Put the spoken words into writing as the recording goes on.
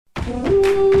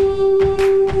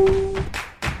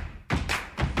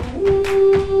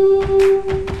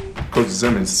Coach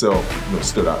Zim himself,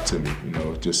 stood out to me.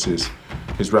 Just his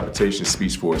reputation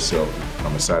speaks for itself.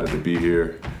 I'm excited to be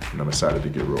here, and I'm excited to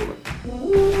get rolling.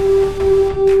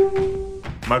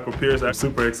 Michael Pierce, I'm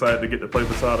super excited to get to play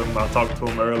beside him. I talked to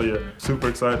him earlier. Super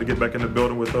excited to get back in the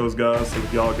building with those guys so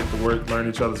we all get to work, learn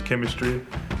each other's chemistry,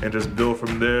 and just build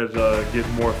from there to get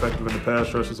more effective in the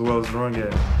pass rush as well as the run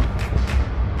game.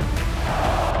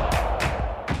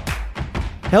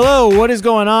 Hello, what is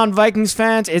going on, Vikings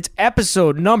fans? It's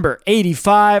episode number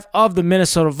 85 of the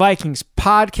Minnesota Vikings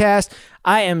podcast.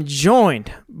 I am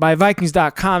joined by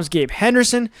Vikings.com's Gabe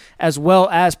Henderson, as well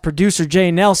as producer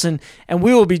Jay Nelson, and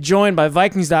we will be joined by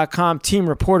Vikings.com team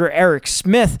reporter Eric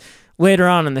Smith later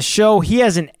on in the show. He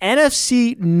has an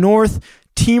NFC North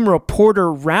team reporter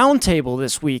roundtable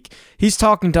this week. He's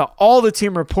talking to all the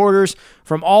team reporters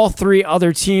from all three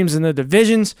other teams in the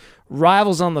divisions,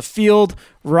 rivals on the field,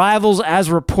 rivals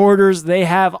as reporters. They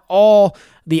have all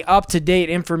the up-to-date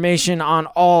information on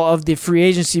all of the free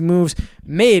agency moves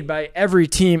made by every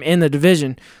team in the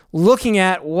division. Looking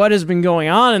at what has been going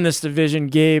on in this division,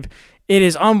 Gabe, it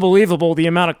is unbelievable the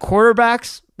amount of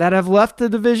quarterbacks that have left the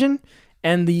division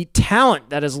and the talent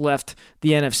that has left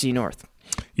the NFC North.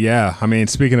 Yeah, I mean,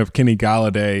 speaking of Kenny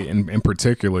Golladay in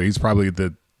particular, he's probably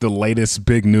the latest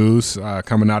big news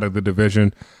coming out of the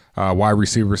division. Wide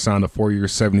receiver signed a 4-year,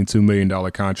 $72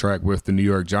 million contract with the New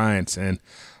York Giants. And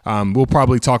we'll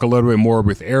probably talk a little bit more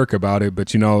with Eric about it.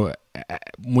 But,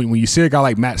 when you see a guy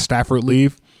like Matt Stafford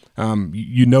leave,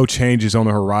 change is on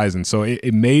the horizon. So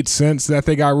it made sense that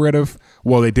they got rid of,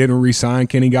 they didn't re-sign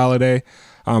Kenny Golladay.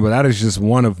 But that is just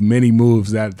one of many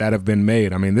moves that have been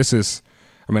made.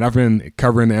 I've been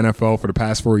covering the NFL for the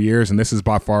past 4 years, and this is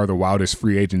by far the wildest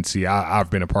free agency I've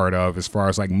been a part of as far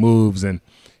as like moves and,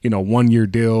 1-year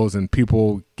deals and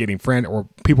people getting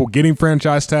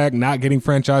franchise tagged, not getting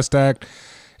franchise tagged.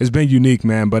 It's been unique,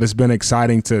 man, but it's been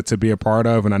exciting to be a part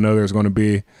of, and I know there's going to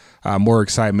be more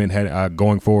excitement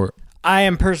going forward. I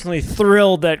am personally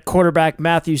thrilled that quarterback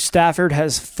Matthew Stafford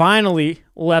has finally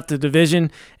left the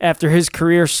division after his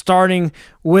career starting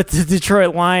with the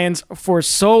Detroit Lions for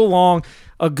so long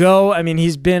ago. I mean,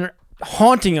 he's been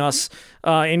haunting us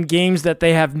in games that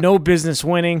they have no business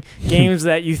winning, games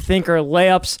that you think are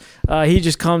layups. He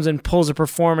just comes and pulls a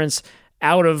performance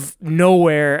out of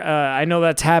nowhere. I know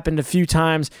that's happened a few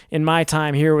times in my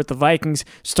time here with the Vikings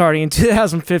starting in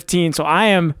 2015, so I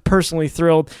am personally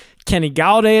thrilled. Kenny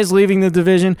Golladay is leaving the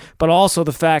division, but also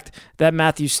the fact that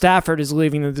Matthew Stafford is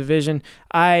leaving the division.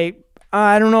 I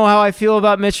don't know how I feel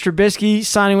about Mitch Trubisky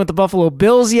signing with the Buffalo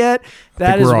Bills yet.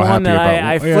 That is one that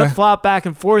I flip-flop back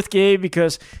and forth, Gabe,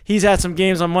 because he's had some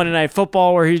games on Monday Night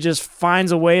Football where he just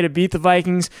finds a way to beat the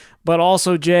Vikings. But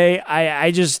also, Jay,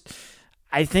 I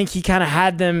think he kind of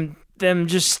had them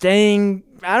just staying.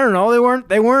 I don't know.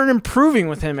 They weren't improving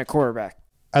with him at quarterback.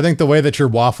 I think the way that you're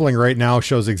waffling right now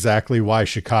shows exactly why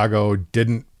Chicago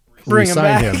didn't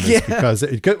re-sign him. Yeah. Because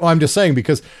I'm just saying,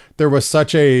 because there was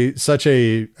such a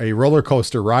roller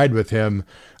coaster ride with him.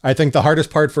 I think the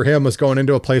hardest part for him was going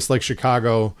into a place like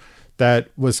Chicago that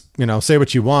was, say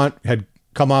what you want, had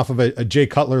come off of a Jay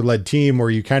Cutler led team where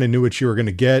you kind of knew what you were going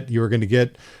to get. You were going to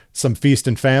get some feast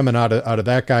and famine out of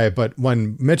that guy. But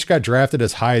when Mitch got drafted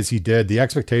as high as he did, the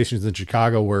expectations in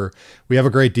Chicago were, we have a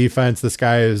great defense. This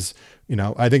guy is,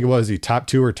 I think it was a top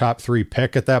 2 or top 3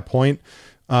 pick at that point.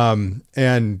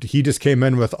 And he just came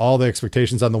in with all the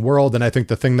expectations on the world. And I think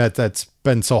the thing that's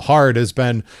been so hard has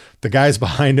been the guys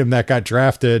behind him that got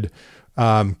drafted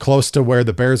close to where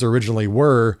the Bears originally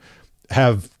were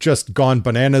have just gone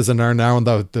bananas and are now in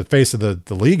the face of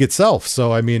the league itself.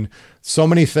 So, I mean, so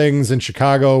many things in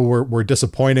Chicago were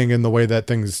disappointing in the way that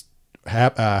things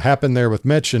happened there with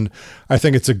Mitch. And I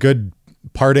think it's a good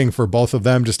parting for both of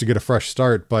them just to get a fresh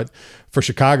start. But for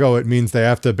Chicago, it means they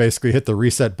have to basically hit the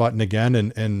reset button again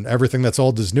and everything that's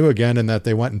old is new again, and that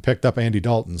they went and picked up Andy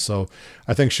Dalton. So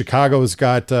I think Chicago's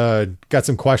got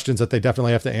some questions that they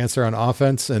definitely have to answer on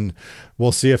offense, and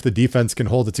we'll see if the defense can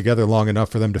hold it together long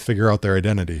enough for them to figure out their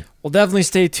identity. We'll definitely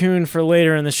stay tuned for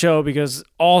later in the show because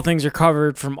all things are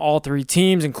covered from all three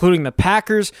teams, including the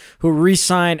Packers, who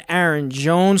re-signed Aaron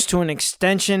Jones to an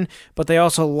extension, but they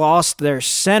also lost their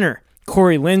center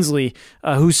Corey Linsley,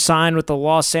 who signed with the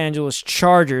Los Angeles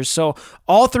Chargers. So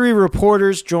all three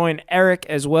reporters join Eric,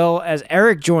 as well as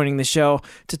Eric joining the show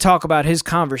to talk about his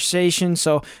conversation.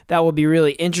 So that will be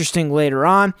really interesting later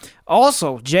on.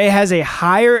 Also, Jay has a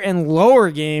higher and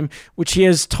lower game, which he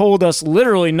has told us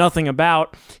literally nothing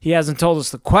about. He hasn't told us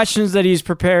the questions that he's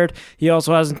prepared. He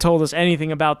also hasn't told us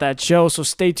anything about that show, so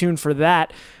stay tuned for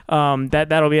that.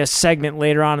 That'll be a segment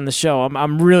later on in the show.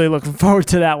 I'm really looking forward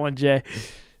to that one, Jay.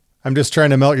 I'm just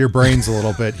trying to melt your brains a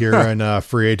little bit here in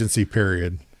free agency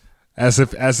period. As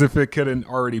if it couldn't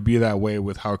already be that way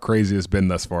with how crazy it's been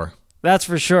thus far. That's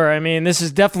for sure. I mean, this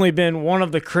has definitely been one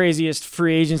of the craziest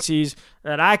free agencies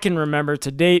that I can remember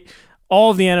to date.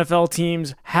 All of the NFL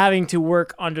teams having to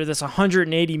work under this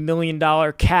 $180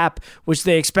 million cap, which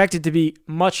they expected to be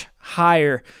much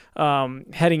higher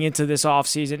heading into this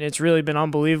offseason. It's really been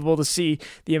unbelievable to see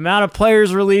the amount of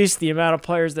players released, the amount of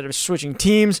players that are switching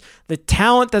teams, the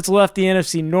talent that's left the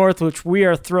NFC North, which we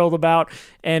are thrilled about,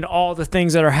 and all the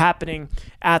things that are happening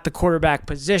at the quarterback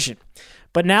position.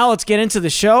 But now let's get into the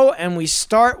show, and we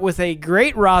start with a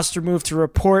great roster move to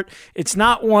report. It's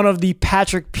not one of the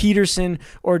Patrick Peterson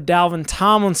or Dalvin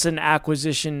Tomlinson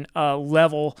acquisition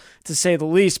level, to say the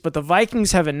least, but the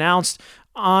Vikings have announced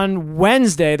on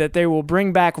Wednesday that they will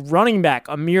bring back running back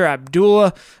Ameer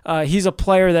Abdullah. He's a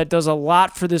player that does a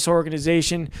lot for this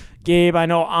organization. Gabe, I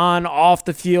know on, off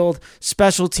the field,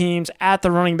 special teams, at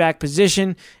the running back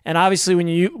position. And obviously when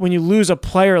you lose a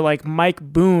player like Mike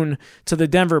Boone to the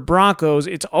Denver Broncos,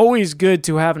 it's always good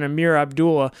to have an Ameer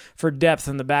Abdullah for depth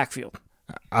in the backfield.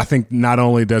 I think not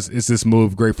only is this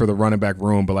move great for the running back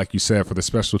room, but like you said, for the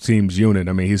special teams unit.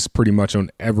 I mean, he's pretty much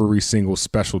on every single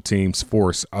special teams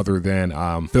force other than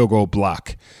field goal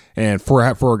block. And for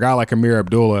a guy like Ameer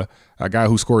Abdullah, a guy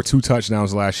who scored 2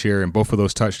 touchdowns last year, and both of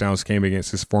those touchdowns came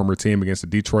against his former team, against the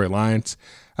Detroit Lions,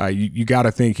 you got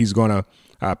to think he's going to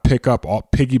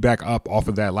piggyback up off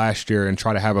of that last year and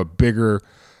try to have a bigger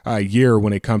year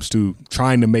when it comes to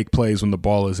trying to make plays when the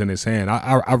ball is in his hand.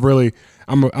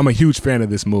 I'm a huge fan of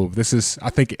this move. I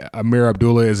think Ameer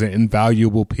Abdullah is an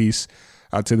invaluable piece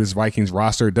to this Vikings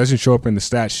roster. It doesn't show up in the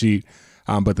stat sheet,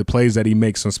 but the plays that he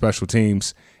makes on special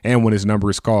teams and when his number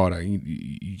is called,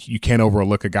 you can't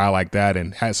overlook a guy like that.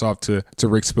 And hats off to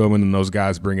Rick Spielman and those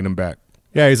guys bringing him back.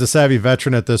 Yeah, he's a savvy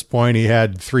veteran at this point. He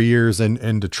had 3 years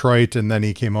in Detroit, and then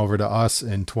he came over to us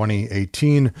in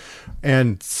 2018.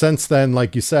 And since then,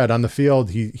 like you said, on the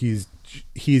field,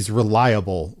 he's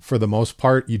reliable for the most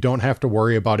part. You don't have to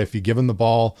worry about if you give him the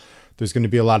ball, there's going to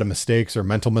be a lot of mistakes or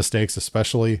mental mistakes,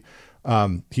 especially.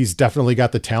 He's definitely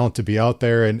got the talent to be out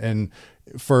there. And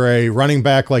for a running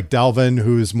back like Dalvin,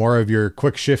 who's more of your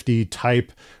quick, shifty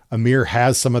type, Ameer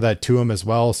has some of that to him as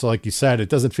well. So like you said, it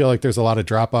doesn't feel like there's a lot of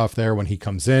drop off there when he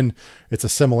comes in. It's a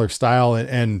similar style.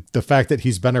 And the fact that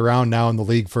he's been around now in the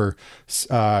league for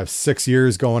 6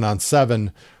 years going on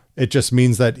 7, it just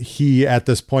means that he at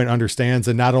this point understands.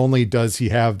 And not only does he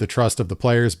have the trust of the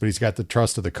players, but he's got the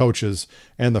trust of the coaches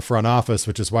and the front office,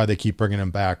 which is why they keep bringing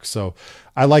him back. So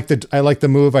I like the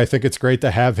move. I think it's great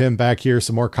to have him back here,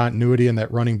 some more continuity in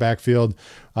that running back field.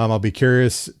 I'll be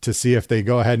curious to see if they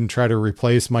go ahead and try to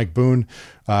replace Mike Boone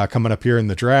coming up here in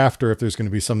the draft, or if there's going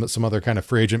to be some other kind of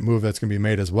free agent move that's going to be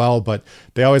made as well. But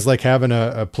they always like having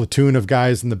a platoon of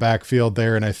guys in the backfield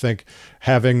there, and I think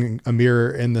having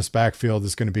Ameer in this backfield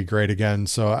is going to be great again.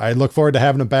 So I look forward to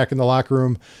having him back in the locker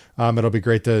room. It'll be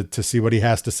great to see what he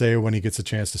has to say when he gets a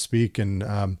chance to speak,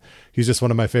 and he's just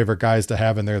one of my favorite guys to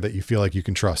have in there that you feel like you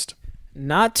can trust.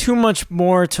 Not too much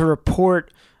more to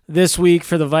report this week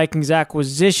for the Vikings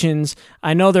acquisitions.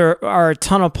 I know there are a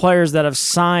ton of players that have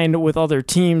signed with other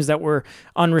teams that were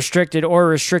unrestricted or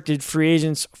restricted free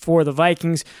agents for the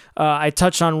Vikings. I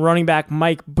touched on running back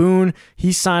Mike Boone.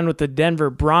 He signed with the Denver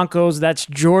Broncos. That's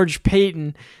George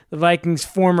Payton, the Vikings'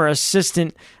 former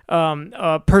assistant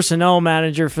personnel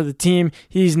manager for the team.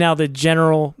 He's now the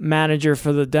general manager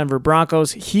for the Denver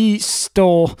Broncos. He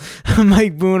stole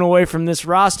Mike Boone away from this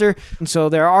roster. And so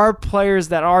there are players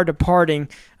that are departing,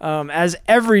 as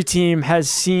every team has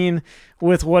seen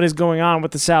with what is going on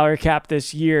with the salary cap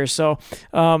this year. So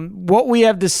what we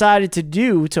have decided to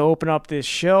do to open up this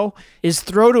show is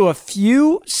throw to a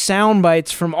few sound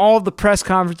bites from all of the press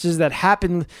conferences that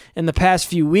happened in the past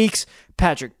few weeks.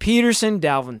 Patrick Peterson,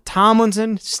 Dalvin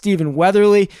Tomlinson, Stephen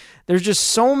Weatherly. There's just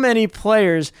so many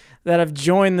players that have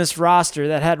joined this roster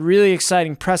that had really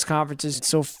exciting press conferences.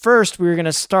 So first, we're going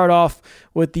to start off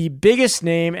with the biggest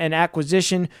name and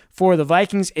acquisition for the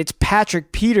Vikings. It's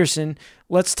Patrick Peterson.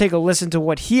 Let's take a listen to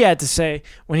what he had to say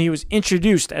when he was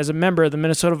introduced as a member of the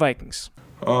Minnesota Vikings.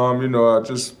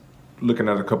 Just looking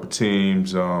at a couple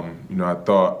teams, I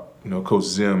thought, Coach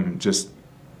Zim just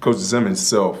Coach Zim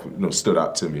himself, stood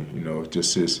out to me.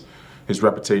 Just his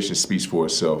reputation speaks for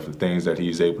itself. The things that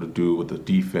he's able to do with the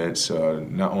defense,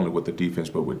 not only with the defense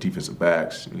but with defensive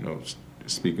backs.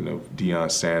 Speaking of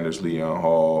Deion Sanders, Leon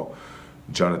Hall,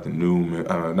 Jonathan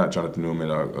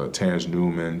Newman, Terrence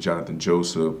Newman, Jonathan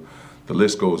Joseph, the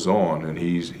list goes on, and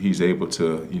he's able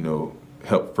to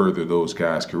help further those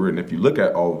guys' career. And if you look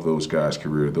at all of those guys'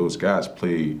 career, those guys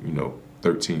played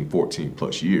 13, 14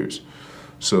 plus years.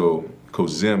 So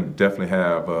Coach Zim definitely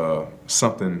have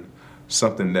something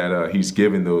that he's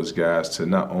giving those guys to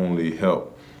not only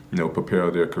help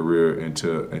propel their career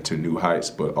into new heights,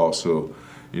 but also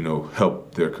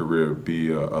help their career be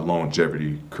a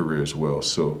longevity career as well.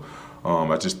 So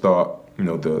I just thought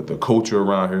the culture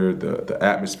around here, the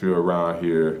atmosphere around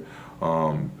here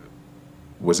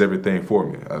was everything for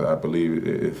me. I believe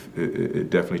it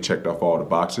definitely checked off all the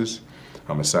boxes.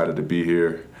 I'm excited to be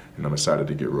here, and I'm excited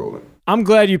to get rolling. I'm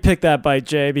glad you picked that bite,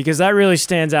 Jay, because that really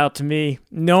stands out to me.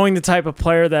 Knowing the type of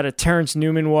player that a Terrence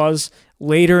Newman was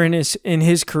later in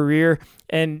his career,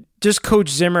 and just Coach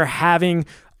Zimmer having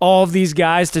all of these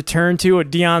guys to turn to, a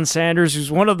Deion Sanders,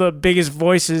 who's one of the biggest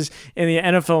voices in the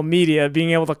NFL media,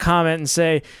 being able to comment and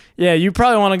say, yeah, you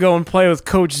probably want to go and play with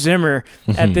Coach Zimmer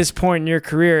at this point in your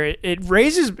career. It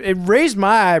raised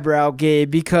my eyebrow, Gabe,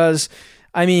 because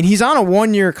he's on a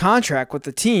 1-year contract with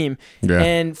the team. Yeah.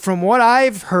 And from what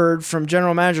I've heard from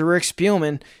general manager Rick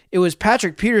Spielman, it was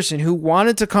Patrick Peterson who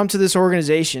wanted to come to this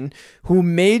organization, who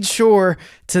made sure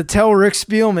to tell Rick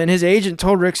Spielman, his agent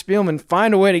told Rick Spielman,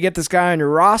 find a way to get this guy on your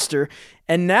roster.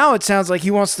 And now it sounds like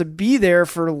he wants to be there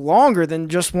for longer than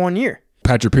just 1 year.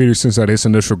 Patrick Peterson said his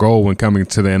initial goal when coming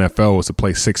to the NFL was to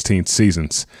play 16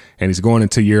 seasons. And he's going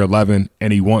into year 11,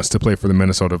 and he wants to play for the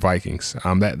Minnesota Vikings.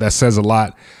 That says a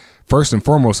lot. First and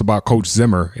foremost about Coach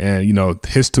Zimmer and,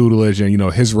 his tutelage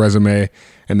and, his resume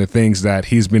and the things that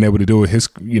he's been able to do with his,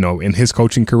 in his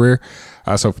coaching career.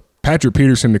 So Patrick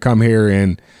Peterson to come here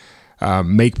and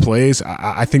make plays,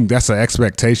 I think that's an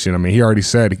expectation. He already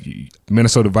said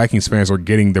Minnesota Vikings fans are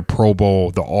getting the Pro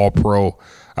Bowl, the All-Pro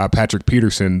Patrick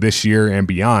Peterson this year and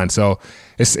beyond. So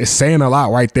it's saying a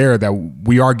lot right there that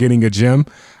we are getting a gem.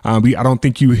 I don't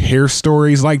think you hear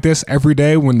stories like this every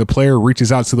day when the player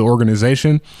reaches out to the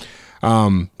organization.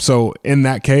 So in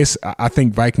that case, I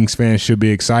think Vikings fans should be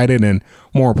excited, and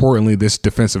more importantly, this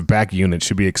defensive back unit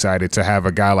should be excited to have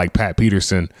a guy like Pat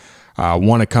Peterson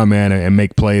want to come in and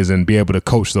make plays and be able to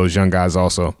coach those young guys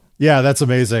also. Yeah, that's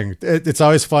amazing. It's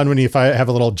always fun when you have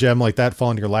a little gem like that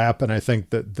fall in your lap, and I think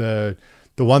that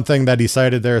the one thing that he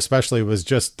cited there especially was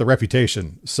just the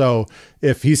reputation. So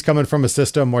if he's coming from a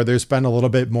system where there's been a little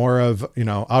bit more of,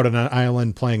 out on an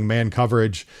island playing man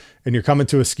coverage, and you're coming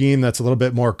to a scheme that's a little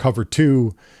bit more cover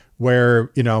two,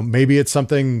 where, maybe it's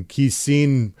something he's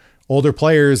seen older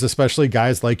players, especially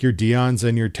guys like your Deons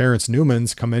and your Terrence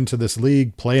Newmans, come into this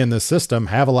league, play in this system,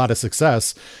 have a lot of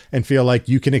success, and feel like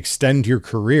you can extend your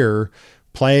career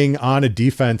playing on a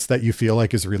defense that you feel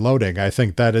like is reloading. I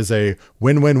think that is a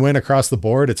win-win-win across the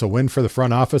board. It's a win for the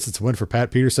front office. It's a win for Pat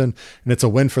Peterson, and it's a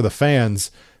win for the fans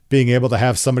being able to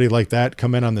have somebody like that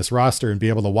come in on this roster and be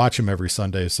able to watch him every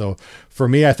Sunday. So for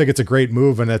me, I think it's a great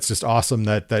move, and it's just awesome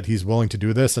that he's willing to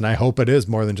do this. And I hope it is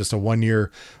more than just a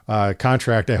 1-year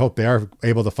contract. I hope they are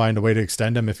able to find a way to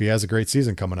extend him if he has a great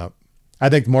season coming up. I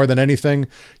think more than anything,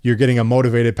 you're getting a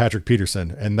motivated Patrick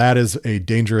Peterson, and that is a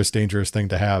dangerous, dangerous thing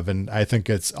to have. And I think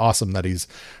it's awesome that he's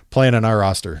playing on our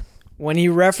roster. When he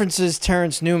references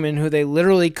Terrence Newman, who they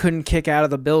literally couldn't kick out of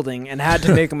the building and had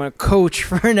to make him a coach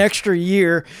for an extra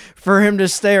year for him to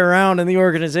stay around in the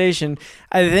organization,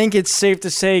 I think it's safe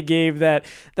to say, Gabe, that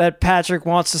Patrick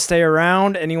wants to stay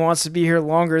around and he wants to be here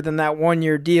longer than that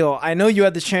 1-year deal. I know you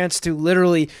had the chance to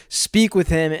literally speak with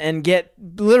him and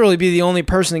literally be the only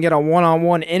person to get a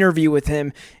one-on-one interview with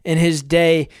him in his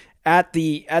day at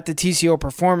the TCO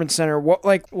Performance Center. What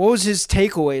was his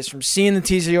takeaways from seeing the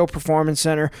TCO Performance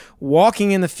Center,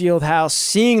 walking in the field house,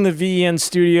 seeing the VEN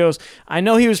studios? I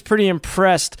know he was pretty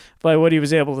impressed by what he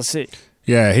was able to see.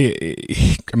 Yeah,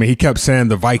 he kept saying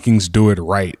the Vikings do it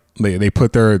right. They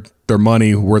put their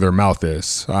money where their mouth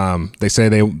is. They say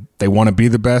they want to be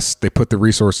the best. They put the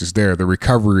resources there. The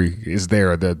recovery is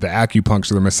there. The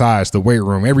acupuncture, the massage, the weight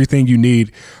room, everything you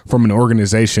need from an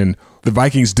organization. The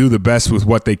Vikings do the best with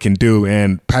what they can do,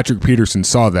 and Patrick Peterson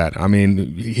saw that.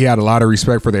 He had a lot of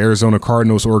respect for the Arizona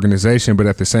Cardinals organization, but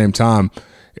at the same time,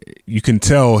 you can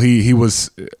tell he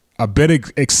was a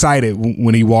bit excited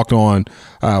when he walked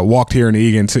here in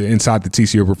Eagan inside the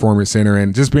TCO Performance Center,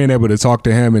 and just being able to talk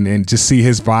to him and just see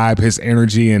his vibe, his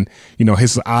energy, and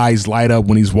his eyes light up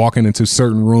when he's walking into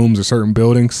certain rooms or certain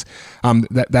buildings.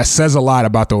 That says a lot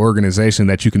about the organization,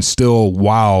 that you can still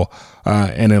wow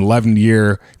an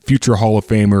 11-year future Hall of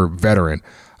Famer veteran.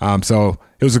 So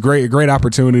it was a great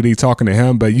opportunity talking to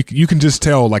him, but you can just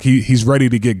tell like he's ready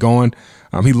to get going.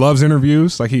 He loves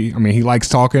interviews. Like he likes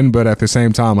talking, but at the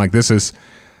same time, like this is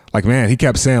like, man, he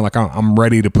kept saying like, I'm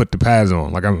ready to put the pads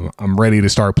on. Like I'm ready to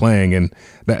start playing. And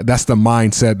that's the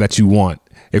mindset that you want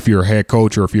if you're a head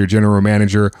coach or if you're a general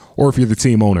manager or if you're the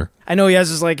team owner. I know he has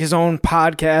his own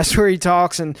podcast where he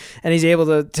talks and he's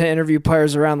able to interview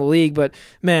players around the league, but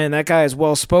man, that guy is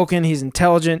well-spoken, he's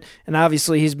intelligent, and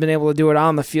obviously he's been able to do it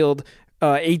on the field.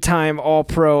 8-time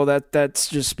All-Pro, that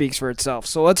just speaks for itself.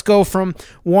 So let's go from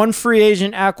one free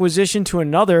agent acquisition to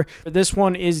another. This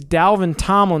one is Dalvin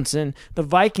Tomlinson, the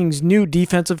Vikings' new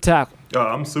defensive tackle.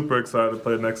 I'm super excited to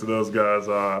play next to those guys.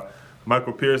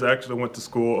 Michael Pierce actually went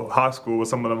to high school with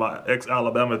some of my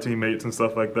ex-Alabama teammates and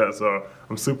stuff like that. So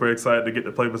I'm super excited to get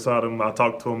to play beside him. I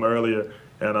talked to him earlier,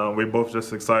 and we're both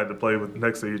just excited to play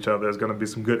next to each other. There's going to be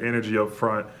some good energy up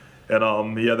front. And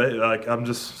I'm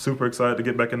just super excited to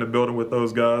get back in the building with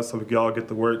those guys so we can all get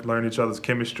to work, learn each other's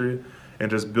chemistry, and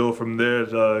just build from there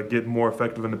to get more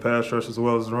effective in the pass rush as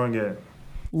well as the run game.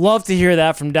 Love to hear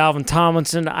that from Dalvin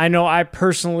Tomlinson. I know I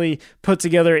personally put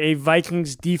together a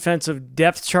Vikings defensive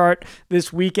depth chart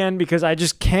this weekend because I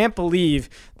just can't believe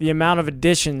the amount of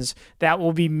additions that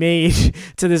will be made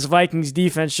to this Vikings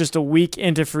defense just a week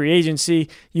into free agency.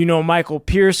 Michael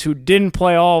Pierce, who didn't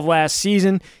play all of last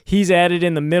season, he's added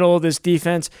in the middle of this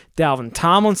defense. Dalvin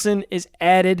Tomlinson is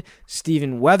added.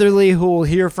 Stephen Weatherly, who we'll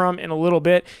hear from in a little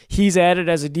bit, he's added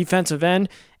as a defensive end.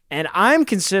 And I'm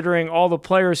considering all the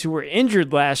players who were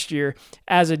injured last year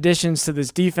as additions to this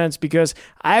defense because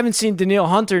I haven't seen Danielle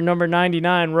Hunter, number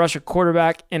 99, rush a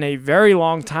quarterback in a very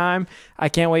long time. I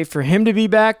can't wait for him to be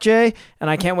back, Jay, and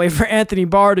I can't wait for Anthony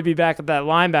Barr to be back at that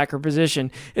linebacker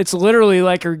position. It's literally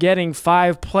like you're getting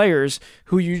 5 players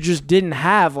who you just didn't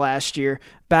have last year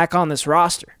back on this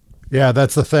roster. Yeah,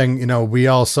 that's the thing. We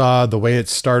all saw the way it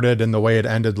started and the way it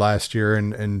ended last year,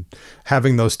 and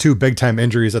having those 2 big-time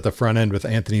injuries at the front end with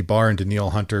Anthony Barr and Danielle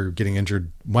Hunter getting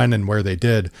injured when and where they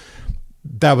did,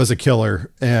 that was a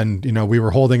killer. And, we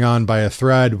were holding on by a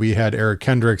thread. We had Eric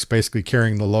Kendricks basically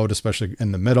carrying the load, especially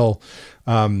in the middle.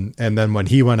 And then when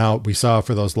he went out, we saw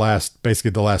for the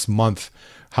last month,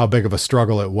 how big of a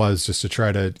struggle it was just to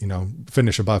try to,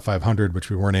 finish above 500, which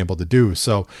we weren't able to do.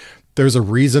 So there's a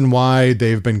reason why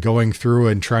they've been going through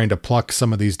and trying to pluck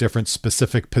some of these different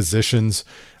specific positions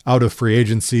out of free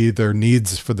agency, their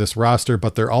needs for this roster,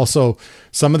 but they're also,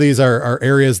 some of these are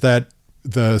areas that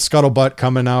the scuttlebutt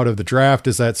coming out of the draft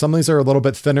is that some of these are a little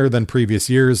bit thinner than previous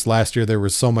years. Last year, there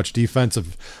was so much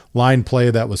defensive line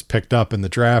play that was picked up in the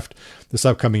draft. This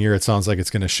upcoming year, it sounds like it's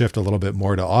going to shift a little bit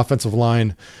more to offensive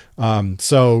line.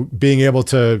 So being able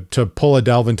to pull a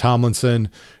Dalvin Tomlinson,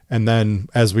 and then,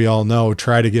 as we all know,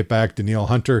 try to get back Danielle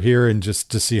Hunter here and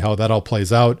just to see how that all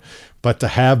plays out. But to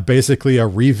have basically a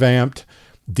revamped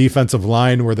defensive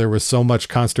line where there was so much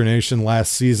consternation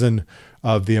last season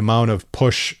of the amount of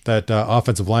push that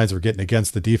offensive lines were getting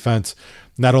against the defense,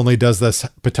 not only does this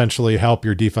potentially help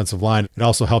your defensive line, it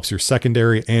also helps your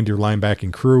secondary and your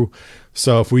linebacking crew.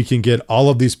 So if we can get all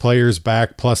of these players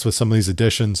back, plus with some of these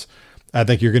additions, I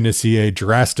think you're going to see a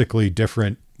drastically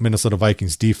different Minnesota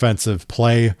Vikings defensive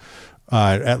play,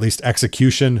 at least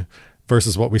execution,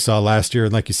 versus what we saw last year.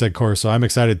 And like you said, Cor, so I'm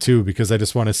excited too, because I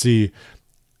just want to see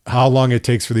how long it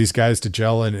takes for these guys to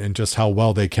gel and just how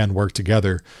well they can work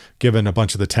together, given a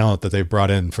bunch of the talent that they've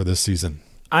brought in for this season.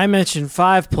 I mentioned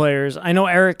 5 players. I know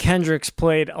Eric Kendricks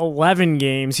played 11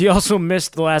 games. He also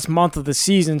missed the last month of the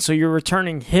season, so you're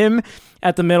returning him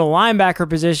at the middle linebacker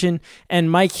position, and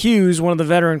Mike Hughes, one of the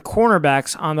veteran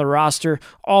cornerbacks on the roster,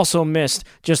 also missed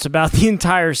just about the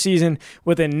entire season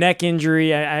with a neck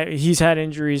injury. He's had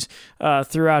injuries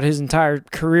throughout his entire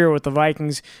career with the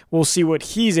Vikings. We'll see what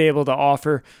he's able to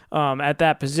offer at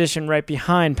that position right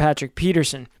behind Patrick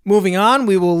Peterson. Moving on,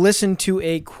 we will listen to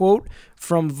a quote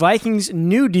from Vikings'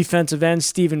 new defensive end,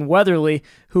 Stephen Weatherly,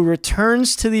 who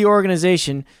returns to the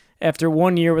organization after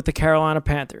 1 year with the Carolina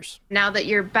Panthers. Now that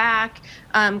you're back,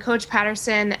 Coach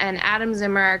Patterson and Adam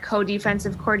Zimmer are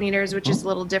co-defensive coordinators, which is a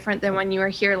little different than when you were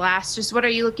here last. Just what are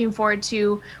you looking forward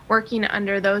to working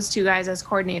under those 2 guys as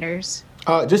coordinators?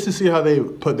 Just to see how they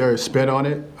put their spin on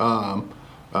it.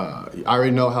 I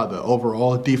already know how the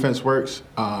overall defense works,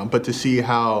 but to see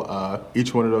how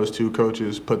each one of those two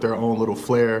coaches put their own little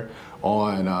flair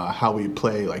on how we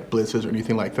play like blitzes or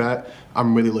anything like that,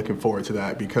 I'm really looking forward to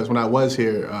that, because when I was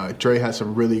here, Dre had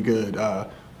some really good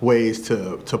ways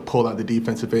to pull out the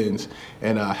defensive ends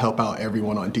and help out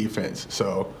everyone on defense.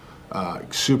 So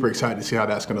super excited to see how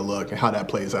that's going to look and how that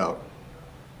plays out.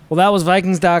 Well, that was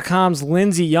Vikings.com's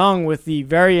Lindsey Young with the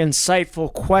very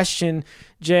insightful question.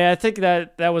 Jay, I think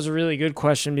that was a really good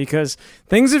question because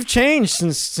things have changed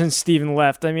since Steven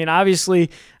left. I mean, obviously,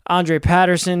 Andre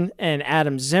Patterson and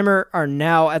Adam Zimmer are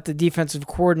now at the defensive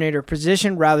coordinator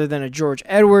position rather than a George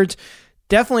Edwards.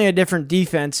 Definitely a different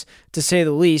defense, to say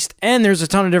the least. And there's a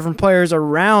ton of different players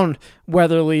around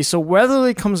Weatherly. So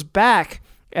Weatherly comes back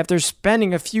after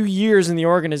spending a few years in the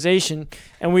organization,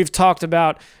 and we've talked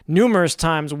about numerous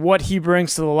times what he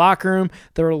brings to the locker room,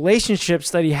 the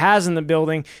relationships that he has in the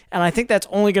building, and I think that's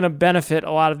only going to benefit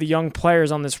a lot of the young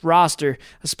players on this roster,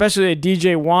 especially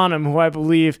DJ Wonnum, who I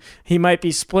believe he might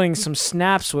be splitting some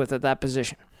snaps with at that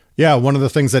position. Yeah, one of the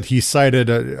things that he cited,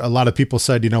 a lot of people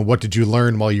said, what did you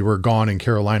learn while you were gone in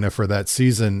Carolina for that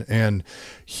season? And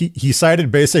he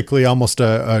cited basically almost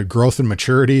a growth and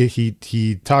maturity.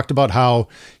 He talked about how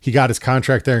he got his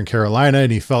contract there in Carolina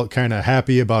and he felt kind of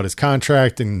happy about his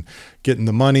contract and getting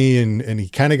the money, and he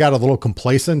kind of got a little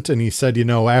complacent. And he said,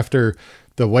 after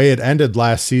the way it ended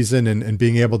last season and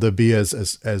being able to be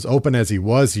as open as he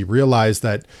was, he realized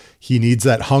that he needs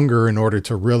that hunger in order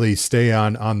to really stay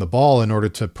on the ball in order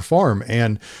to perform.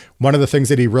 And one of the things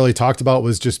that he really talked about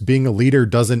was just being a leader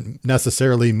doesn't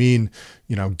necessarily mean,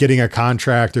 getting a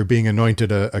contract or being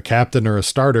anointed a captain or a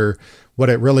starter. What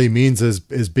it really means is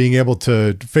being able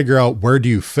to figure out where do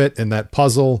you fit in that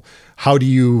puzzle. How do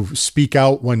you speak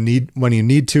out when you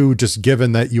need to, just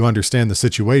given that you understand the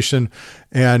situation,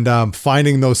 and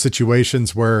finding those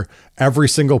situations where every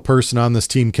single person on this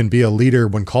team can be a leader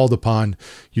when called upon.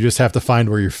 You just have to find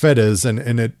where your fit is.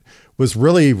 And it was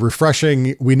really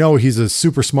refreshing. We know he's a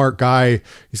super smart guy.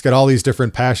 He's got all these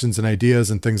different passions and ideas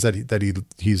and things that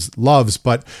he loves,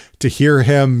 but to hear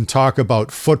him talk about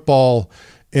football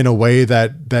in a way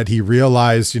that he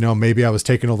realized, maybe I was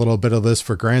taking a little bit of this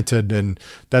for granted, and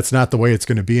that's not the way it's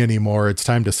going to be anymore. It's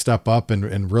time to step up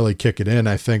and really kick it in.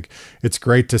 I think it's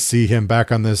great to see him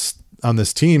back on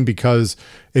this team because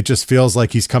it just feels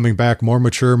like he's coming back more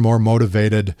mature, more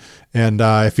motivated. And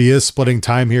if he is splitting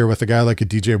time here with a guy like a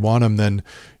DJ Wonnum, then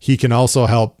he can also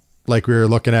help, like we were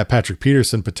looking at Patrick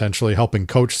Peterson potentially helping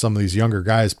coach some of these younger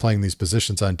guys playing these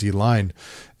positions on D-line.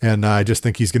 And I just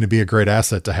think he's going to be a great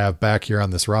asset to have back here on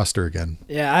this roster again.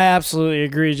 Yeah, I absolutely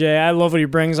agree, Jay. I love what he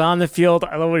brings on the field.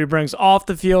 I love what he brings off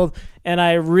the field. And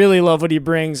I really love what he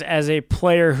brings as a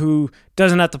player who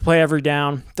doesn't have to play every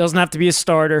down, doesn't have to be a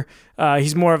starter.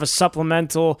 He's more of a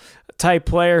supplemental type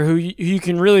player who you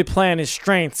can really play on his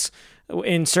strengths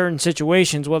in certain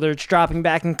situations, whether it's dropping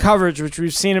back in coverage, which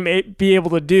we've seen him be able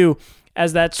to do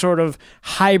as that sort of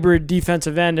hybrid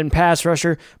defensive end and pass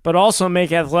rusher, but also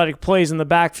make athletic plays in the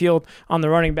backfield on the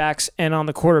running backs and on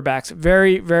the quarterbacks.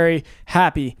 Very, very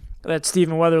happy that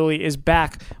Stephen Weatherly is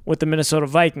back with the Minnesota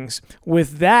Vikings.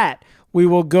 With that, we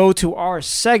will go to our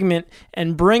segment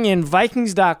and bring in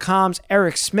Vikings.com's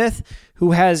Eric Smith,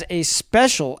 who has a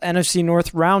special NFC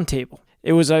North roundtable.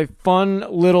 It was a fun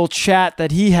little chat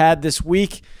that he had this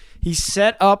week. He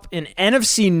set up an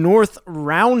NFC North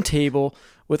roundtable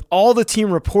with all the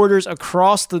team reporters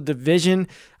across the division.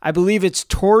 I believe it's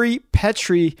Tori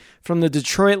Petrie from the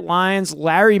Detroit Lions,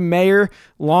 Larry Mayer,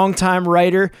 longtime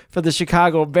writer for the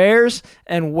Chicago Bears,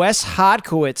 and Wes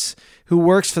Hodkiewicz, who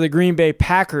works for the Green Bay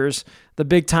Packers, the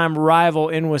big-time rival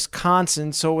in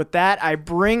Wisconsin. So with that, I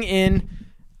bring in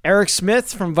Eric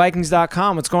Smith from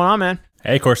Vikings.com. What's going on, man?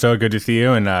 Hey, Corso, good to see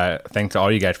you, and thanks to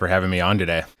all you guys for having me on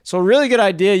today. So a really good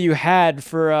idea you had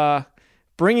for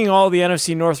bringing all the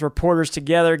NFC North reporters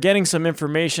together, getting some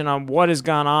information on what has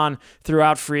gone on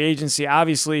throughout free agency.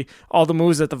 Obviously, all the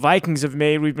moves that the Vikings have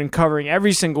made, we've been covering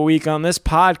every single week on this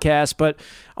podcast, but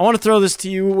I want to throw this to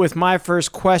you with my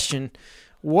first question.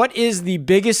 What is the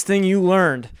biggest thing you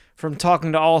learned from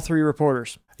talking to all three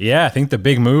reporters? Yeah, I think the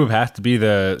big move has to be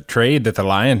the trade that the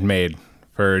Lions made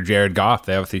for Jared Goff.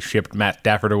 They obviously shipped Matt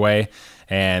Stafford away,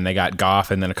 and they got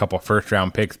Goff and then a couple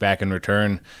first-round picks back in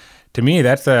return. To me,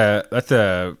 that's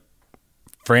a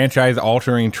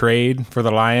franchise-altering trade for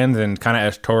the Lions, and kind of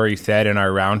as Tori said in our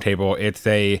roundtable, it's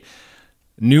a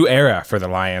new era for the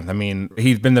Lions. I mean,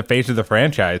 he's been the face of the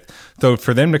franchise, so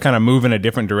for them to kind of move in a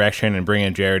different direction and bring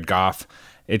in Jared Goff,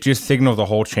 it just signals a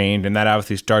whole change, and that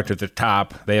obviously starts at the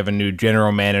top. They have a new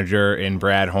general manager in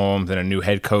Brad Holmes and a new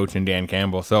head coach in Dan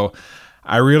Campbell, so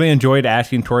I really enjoyed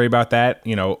asking Torrey about that.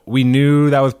 We knew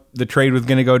the trade was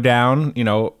going to go down,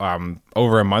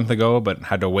 over a month ago, but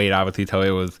had to wait obviously till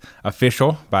it was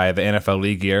official by the NFL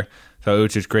league year. So it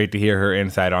was just great to hear her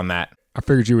insight on that. I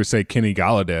figured you would say Kenny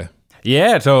Golladay.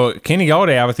 Yeah, so Kenny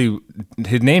Golladay, obviously,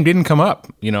 his name didn't come up,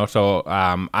 so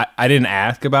I didn't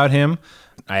ask about him.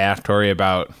 I asked Torrey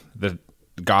about the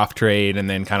Goff trade and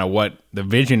then kind of what the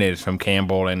vision is from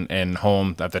Campbell and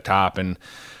Holmes at the top. And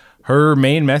her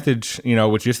main message,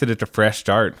 was just that it's a fresh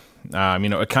start.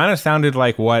 It kind of sounded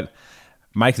like what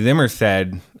Mike Zimmer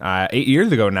said 8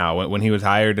 years ago now when he was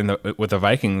hired with the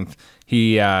Vikings.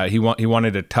 He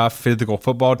wanted a tough physical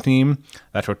football team.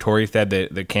 That's what Torrey said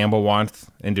that Campbell wants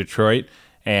in Detroit.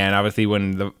 And obviously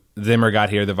when the Zimmer got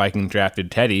here, the Vikings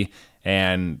drafted Teddy.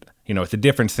 And, it's a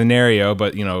different scenario,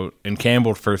 but, in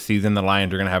Campbell's first season, the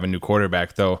Lions are going to have a new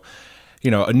quarterback. So,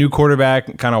 a new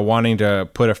quarterback kind of wanting to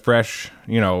put a fresh,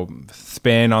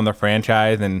 spin on the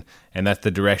franchise. And that's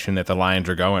the direction that the Lions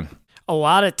are going. A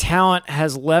lot of talent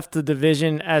has left the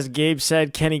division. As Gabe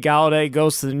said, Kenny Golladay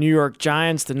goes to the New York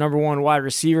Giants, the number one wide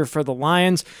receiver for the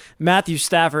Lions. Matthew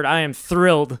Stafford, I am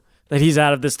thrilled that he's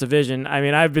out of this division. I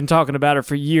mean, I've been talking about it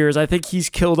for years. I think he's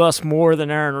killed us more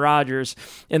than Aaron Rodgers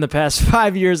in the past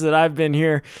 5 years that I've been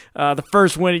here. The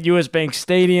first win at US Bank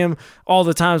Stadium, all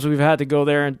the times we've had to go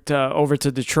there and over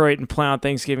to Detroit and play on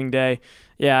Thanksgiving Day.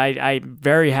 Yeah, I'm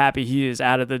very happy he is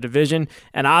out of the division.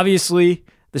 And obviously,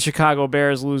 the Chicago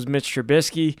Bears lose Mitch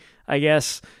Trubisky, I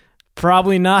guess.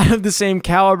 Probably not of the same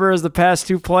caliber as the past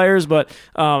two players, but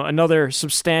another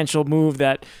substantial move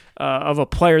that of a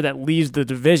player that leaves the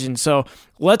division. So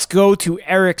let's go to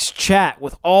Eric's chat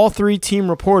with all three team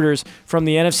reporters from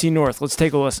the NFC North. Let's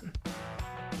take a listen.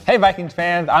 Hey Vikings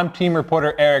fans, I'm team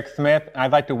reporter Eric Smith, and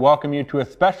I'd like to welcome you to a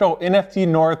special NFC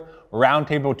North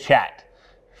roundtable chat.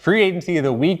 Free agency is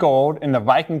a week old, and the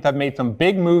Vikings have made some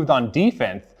big moves on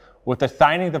defense with the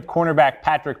signings of cornerback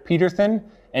Patrick Peterson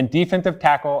and defensive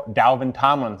tackle Dalvin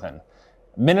Tomlinson.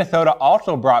 Minnesota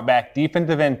also brought back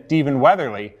defensive end Stephen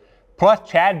Weatherly, plus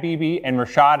Chad Beebe and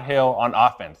Rashad Hill on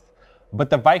offense. But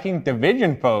the Vikings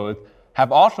division foes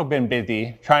have also been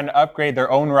busy trying to upgrade their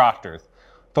own rosters.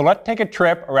 So let's take a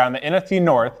trip around the NFC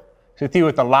North to see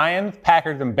what the Lions,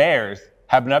 Packers, and Bears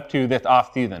have been up to this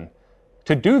offseason.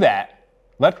 To do that,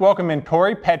 let's welcome in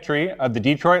Torrey Petrie of the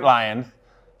Detroit Lions,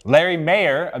 Larry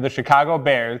Mayer of the Chicago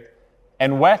Bears,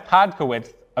 and Wes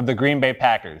Hodkiewicz of the Green Bay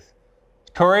Packers.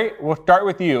 Torrey, we'll start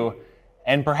with you,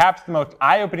 and perhaps the most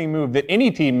eye-opening move that any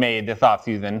team made this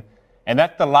offseason, and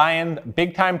that's the Lions'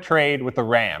 big-time trade with the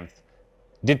Rams.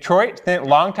 Detroit sent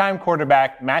longtime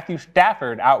quarterback Matthew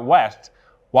Stafford out west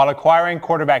while acquiring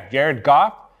quarterback Jared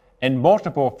Goff and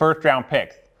multiple first-round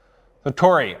picks. So,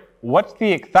 Torrey, what's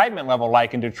the excitement level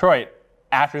like in Detroit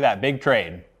after that big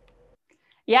trade?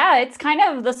 Yeah, it's kind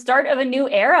of the start of a new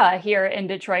era here in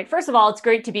Detroit. First of all, it's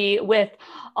great to be with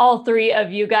all three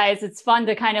of you guys. It's fun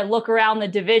to kind of look around the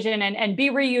division and be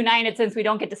reunited since we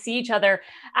don't get to see each other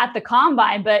at the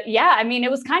Combine. But yeah, I mean,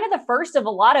 it was kind of the first of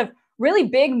a lot of really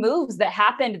big moves that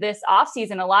happened this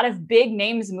offseason, a lot of big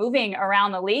names moving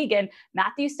around the league, and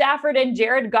Matthew Stafford and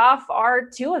Jared Goff are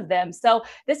two of them. So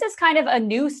this is kind of a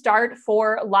new start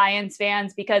for Lions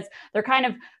fans because they're kind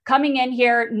of coming in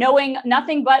here knowing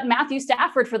nothing but Matthew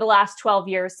Stafford for the last 12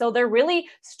 years. So they're really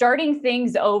starting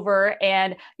things over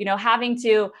and, having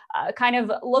to kind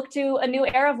of look to a new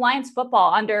era of Lions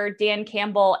football under Dan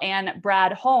Campbell and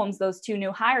Brad Holmes, those two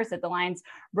new hires that the Lions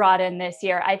brought in this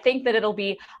year. I think that it'll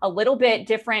be a little bit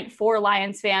different for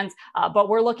Lions fans, but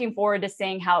we're looking forward to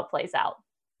seeing how it plays out.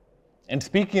 And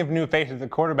speaking of new faces at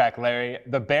quarterback, Larry,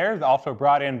 the Bears also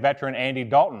brought in veteran Andy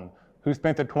Dalton, who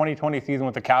spent the 2020 season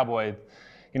with the Cowboys.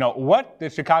 What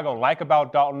does Chicago like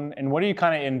about Dalton, and what do you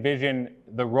kind of envision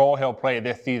the role he'll play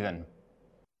this season?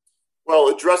 Well,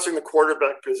 addressing the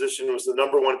quarterback position was the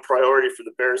number one priority for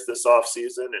the Bears this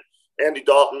offseason, and Andy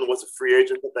Dalton was a free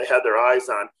agent that they had their eyes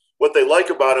on. What they like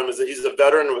about him is that he's a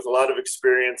veteran with a lot of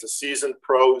experience, a seasoned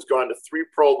pro who's gone to 3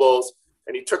 Pro Bowls,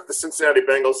 and he took the Cincinnati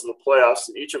Bengals to the playoffs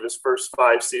in each of his first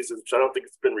 5 seasons, which I don't think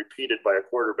it's been repeated by a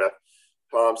quarterback.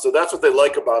 So that's what they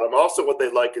like about him. Also, what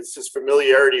they like is his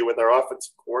familiarity with our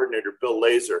offensive coordinator, Bill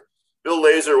Lazor. Bill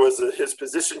Lazor was his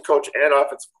position coach and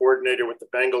offensive coordinator with the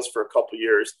Bengals for a couple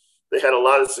years. They had a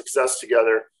lot of success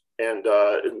together. And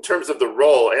in terms of the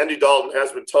role, Andy Dalton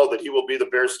has been told that he will be the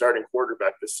Bears' starting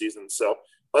quarterback this season. So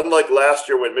unlike last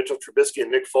year when Mitchell Trubisky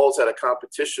and Nick Foles had a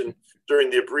competition during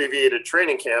the abbreviated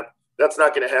training camp, that's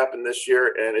not going to happen this year,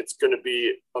 and it's going to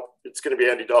be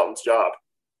Andy Dalton's job.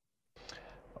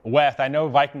 Wes, I know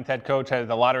Vikings head coach has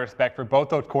a lot of respect for both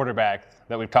those quarterbacks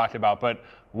that we've talked about, but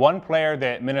one player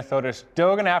that Minnesota's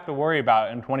still going to have to worry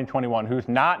about in 2021, who's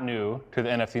not new to the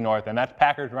NFC North, and that's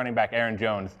Packers running back Aaron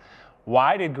Jones.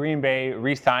 Why did Green Bay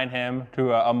re-sign him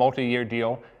to a multi-year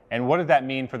deal, and what does that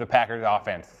mean for the Packers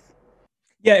offense?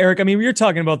 Yeah, Eric, I mean, you're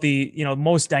talking about the,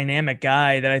 most dynamic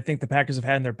guy that I think the Packers have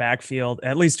had in their backfield,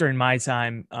 at least during my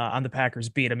time on the Packers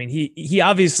beat. I mean, he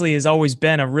obviously has always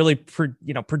been a really,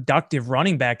 productive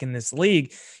running back in this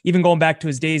league, even going back to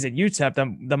his days at UTEP,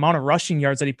 the amount of rushing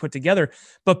yards that he put together.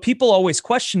 But people always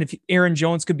question if Aaron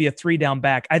Jones could be a 3-down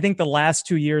back. I think the last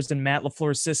 2 years in Matt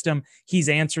LaFleur's system, he's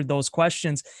answered those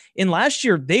questions. In last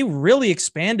year, they really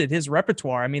expanded his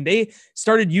repertoire. I mean, they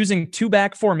started using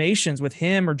 2-back formations with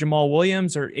him or Jamal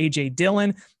Williams or AJ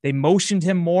Dillon. They motioned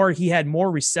him more. He had more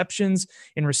receptions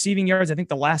and receiving yards. I think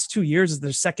the last 2 years is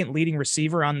their second leading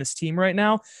receiver on this team right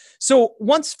now. So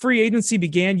once free agency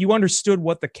began, you understood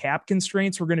what the cap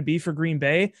constraints were going to be for Green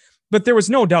Bay, but there was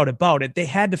no doubt about it. They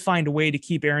had to find a way to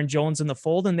keep Aaron Jones in the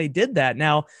fold, and they did that.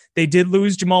 Now, they did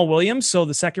lose Jamal Williams, so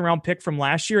the second-round pick from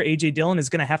last year, AJ Dillon, is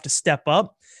going to have to step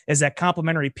up as that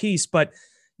complementary piece, but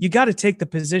you got to take the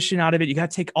position out of it. You got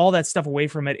to take all that stuff away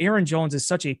from it. Aaron Jones is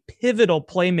such a pivotal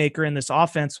playmaker in this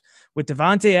offense with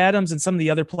Davante Adams and some of the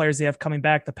other players they have coming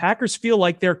back. The Packers feel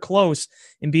like they're close,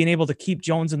 and being able to keep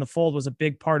Jones in the fold was a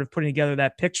big part of putting together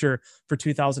that picture for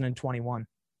 2021.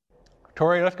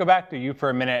 Tori, let's go back to you for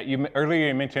a minute. Earlier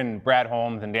you mentioned Brad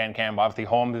Holmes and Dan Campbell. Obviously,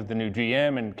 Holmes is the new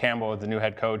GM and Campbell is the new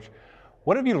head coach.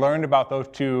 What have you learned about those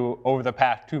two over the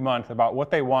past 2 months about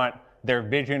what they want their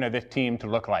vision of this team to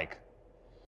look like?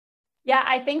 Yeah,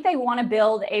 I think they want to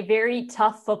build a very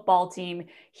tough football team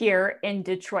here in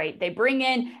Detroit. They bring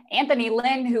in Anthony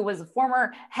Lynn, who was a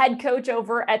former head coach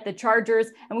over at the Chargers,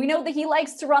 and we know that he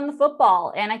likes to run the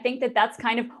football. And I think that that's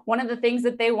kind of one of the things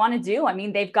that they want to do. I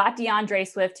mean, they've got DeAndre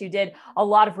Swift, who did a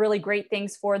lot of really great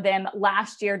things for them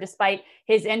last year, despite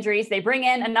his injuries. They bring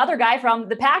in another guy from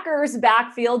the Packers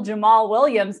backfield, Jamal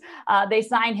Williams. They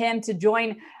signed him to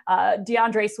join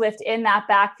DeAndre Swift in that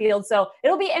backfield. So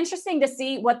it'll be interesting to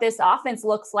see what this offense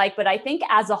looks like. But I think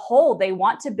as a whole, they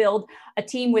want to build a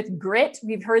team with grit.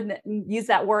 We've heard use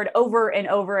that word over and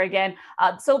over again.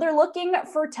 So they're looking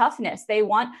for toughness. They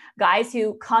want guys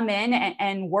who come in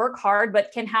and work hard,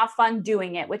 but can have fun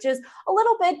doing it, which is a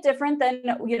little bit different than,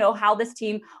 how this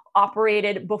team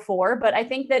operated before. But I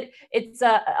think that it's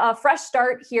a fresh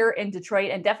start here in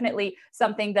Detroit, and definitely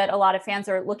something that a lot of fans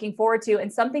are looking forward to,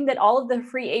 and something that all of the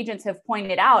free agents have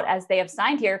pointed out as they have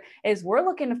signed here is we're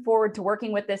looking forward to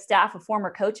working with this staff of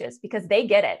former coaches, because they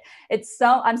get it.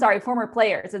 Former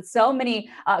players. It's so many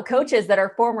coaches that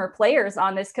are former players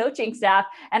on this coaching staff.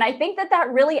 And I think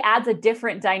that really adds a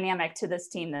different dynamic to this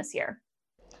team this year.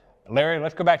 Larry,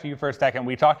 let's go back to you for a second.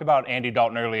 We talked about Andy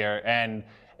Dalton earlier, and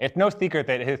it's no secret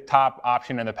that his top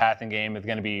option in the passing game is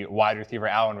going to be wide receiver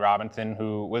Allen Robinson,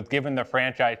 who was given the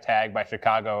franchise tag by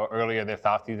Chicago earlier this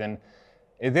offseason.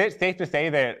 Is it safe to say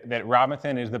that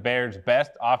Robinson is the Bears'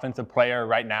 best offensive player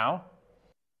right now?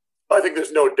 I think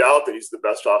there's no doubt that he's the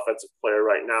best offensive player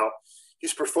right now.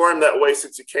 He's performed that way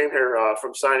since he came here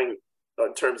from signing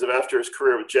in terms of after his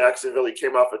career with Jacksonville. He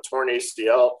came off a torn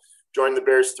ACL, joined the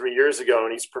Bears 3 years ago,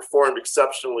 and he's performed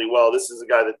exceptionally well. This is a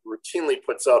guy that routinely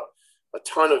puts up a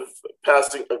ton of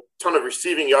passing, a ton of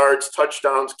receiving yards,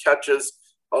 touchdowns, catches,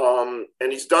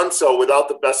 and he's done so without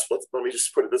the best, let me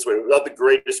just put it this way, without the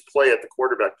greatest play at the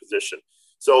quarterback position.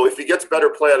 So if he gets better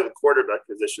play out of the quarterback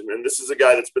position, and this is a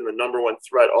guy that's been the number one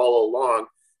threat all along,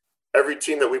 every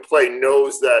team that we play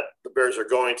knows that the Bears are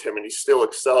going to him, and he's still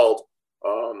excelled.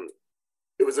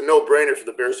 It was a no-brainer for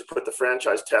the Bears to put the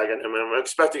franchise tag on him, and I'm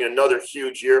expecting another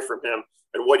huge year from him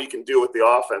and what he can do with the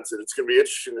offense. And it's going to be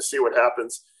interesting to see what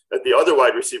happens at the other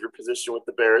wide receiver position with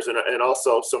the Bears, and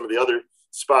also some of the other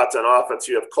spots on offense.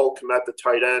 You have Cole Kmet, the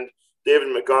tight end.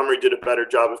 David Montgomery did a better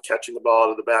job of catching the ball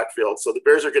out of the backfield. So the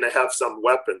Bears are going to have some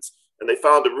weapons. And they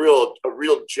found a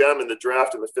real gem in the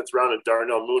draft in the 5th round of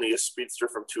Darnell Mooney, a speedster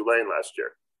from Tulane last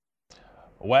year.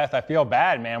 Wes, I feel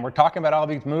bad, man. We're talking about all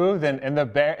these moves, and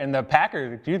the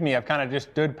Packers, have kind of just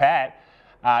stood pat.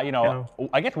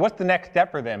 I guess what's the next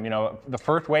step for them? The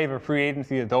first wave of free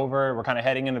agency is over. We're kind of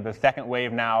heading into the second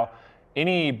wave now.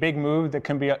 Any big moves that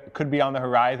could be on the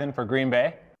horizon for Green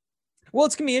Bay? Well,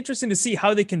 it's going to be interesting to see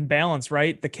how they can balance,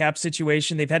 right, the cap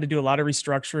situation. They've had to do a lot of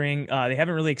restructuring. They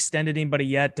haven't really extended anybody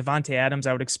yet. Davante Adams,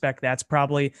 I would expect that's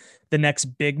probably the next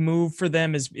big move for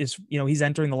them is he's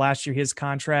entering the last year of his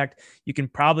contract. You can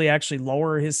probably actually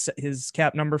lower his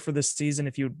cap number for this season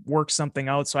if you work something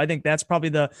out. So I think that's probably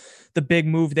the big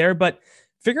move there. But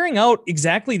figuring out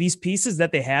exactly these pieces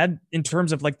that they had in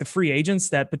terms of like the free agents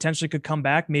that potentially could come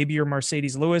back, maybe your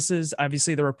Mercedes Lewis's.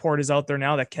 Obviously, the report is out there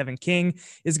now that Kevin King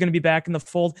is going to be back in the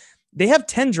fold. they have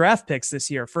 10 draft picks this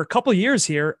year. For a couple years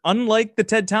here, unlike the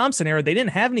Ted Thompson era, they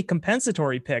didn't have any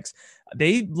compensatory picks.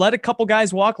 They let a couple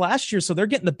guys walk last year, so they're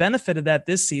getting the benefit of that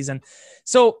this season.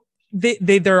 So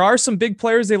there are some big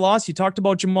players they lost. You talked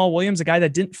about Jamal Williams, a guy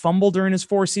that didn't fumble during his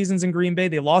 4 seasons in Green Bay.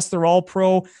 They lost their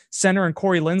all-pro center and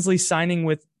Corey Linsley signing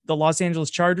with the Los Angeles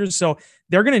Chargers. So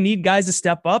they're going to need guys to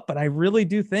step up, but I really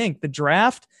do think the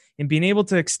draft and being able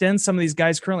to extend some of these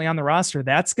guys currently on the roster,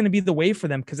 that's going to be the way for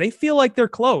them because they feel like they're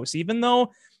close. Even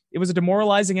though it was a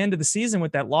demoralizing end of the season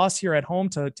with that loss here at home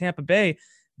to Tampa Bay,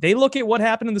 they look at what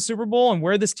happened in the Super Bowl and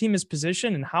where this team is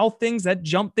positioned and how things, that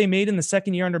jump they made in the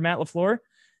second year under Matt LaFleur,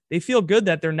 they feel good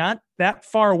that they're not that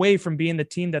far away from being the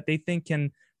team that they think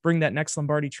can bring that next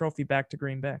Lombardi trophy back to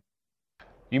Green Bay.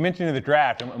 You mentioned the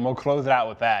draft, and we'll close it out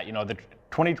with that. The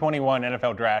 2021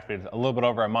 NFL draft is a little bit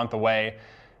over a month away.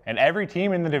 And every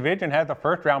team in the division has a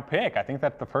first-round pick. I think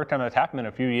that's the first time that's happened in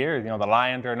a few years. The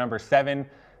Lions are at number 7,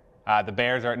 the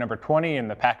Bears are at number 20, and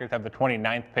the Packers have the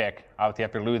 29th pick, obviously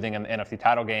after losing in the NFC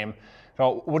title game.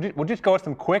 So we'll just go with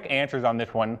some quick answers on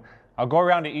this one. I'll go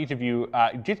around to each of you.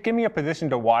 Just give me a position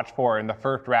to watch for in the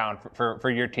first round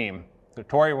for your team. So,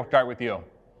 Tori, we'll start with you.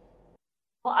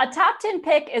 Well, a top 10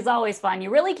 pick is always fun. You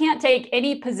really can't take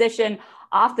any position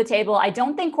off the table. I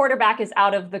don't think quarterback is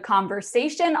out of the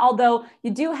conversation, although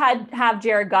you do have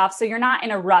Jared Goff, so you're not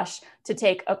in a rush to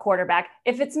take a quarterback.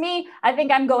 If it's me, I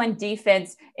think I'm going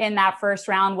defense in that first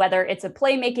round, whether it's a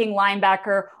playmaking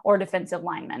linebacker or defensive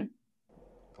lineman.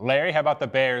 Larry, how about the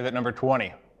Bears at number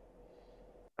 20?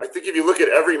 I think if you look at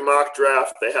every mock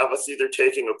draft, they have us either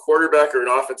taking a quarterback or an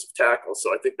offensive tackle,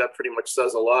 so I think that pretty much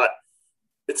says a lot.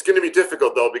 It's going to be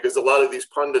difficult, though, because a lot of these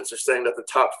pundits are saying that the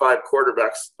top 5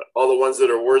 quarterbacks, all the ones that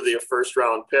are worthy of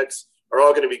first-round picks, are all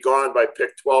going to be gone by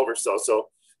pick 12 or so. So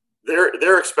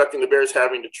they're expecting the Bears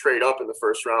having to trade up in the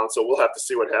first round, so we'll have to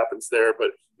see what happens there.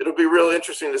 But it'll be really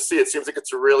interesting to see. It seems like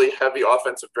it's a really heavy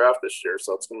offensive draft this year,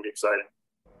 so it's going to be exciting.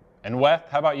 And Wes,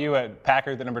 how about you at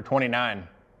Packers at number 29?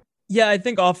 Yeah, I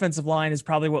think offensive line is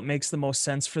probably what makes the most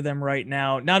sense for them right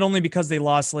now. Not only because they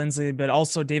lost Lindsey, but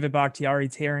also David Bakhtiari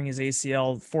tearing his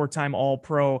ACL, 4-time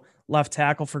All-Pro left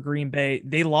tackle for Green Bay.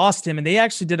 They lost him, and they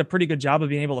actually did a pretty good job of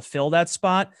being able to fill that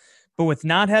spot. But with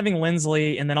not having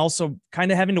Linsley and then also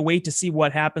kind of having to wait to see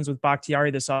what happens with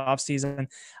Bakhtiari this offseason,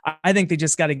 I think they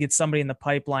just got to get somebody in the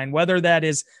pipeline, whether that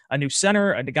is a new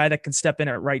center, a guy that can step in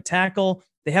at right tackle.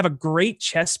 They have a great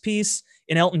chess piece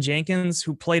in Elton Jenkins,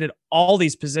 who played at all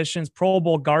these positions, Pro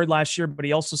Bowl guard last year, but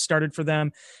he also started for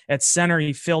them at center.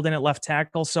 He filled in at left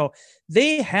tackle. So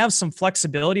they have some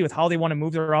flexibility with how they want to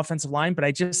move their offensive line, but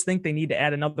I just think they need to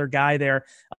add another guy there.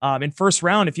 In first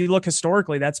round, if you look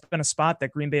historically, that's been a spot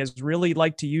that Green Bay has really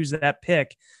liked to use that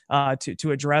pick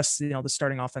to address, the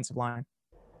starting offensive line.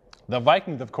 The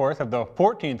Vikings, of course, have the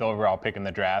 14th overall pick in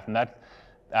the draft, and that's,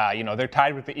 they're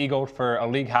tied with the Eagles for a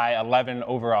league-high 11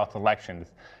 overall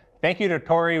selections. Thank you to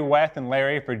Tori, Wes, and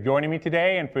Larry for joining me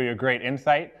today and for your great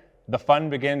insight. The fun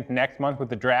begins next month with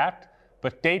the draft,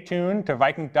 but stay tuned to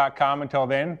Vikings.com until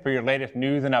then for your latest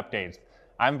news and updates.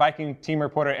 I'm Viking team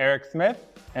reporter Eric Smith,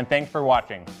 and thanks for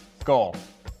watching. Skol.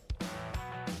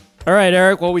 All right,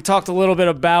 Eric. Well, we talked a little bit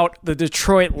about the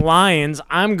Detroit Lions.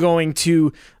 I'm going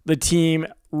to the team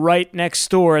right next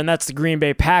door, and that's the Green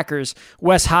Bay Packers.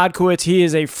 Wes Hodkiewicz, he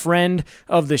is a friend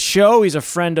of the show. He's a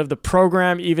friend of the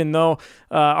program, even though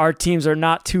our teams are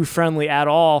not too friendly at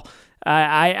all.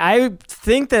 I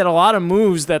think that a lot of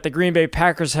moves that the Green Bay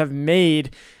Packers have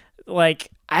made, I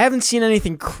haven't seen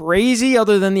anything crazy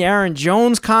other than the Aaron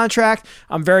Jones contract.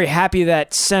 I'm very happy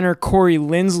that center Corey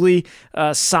Linsley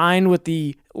signed with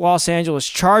the Los Angeles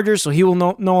Chargers, so he will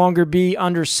no longer be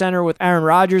under center with Aaron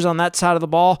Rodgers on that side of the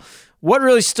ball. What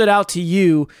really stood out to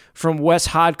you from Wes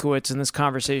Hodkiewicz in this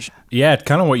conversation? Yeah, it's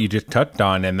kind of what you just touched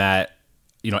on, in that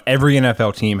every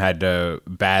NFL team had to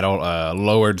battle a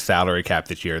lowered salary cap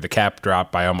this year. The cap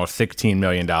dropped by almost $16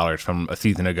 million from a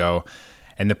season ago,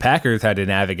 and the Packers had to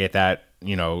navigate that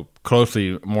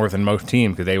closely more than most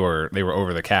teams because they were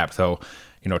over the cap. So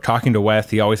talking to Wes,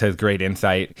 he always has great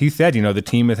insight. He said the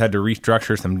team has had to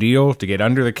restructure some deals to get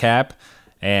under the cap,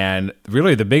 and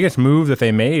really the biggest move that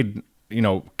they made,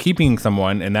 keeping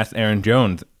someone, and that's Aaron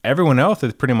Jones. Everyone else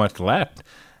has pretty much left.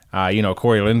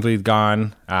 Corey Linsley's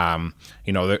gone.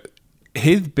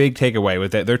 His big takeaway was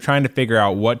that they're trying to figure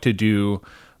out what to do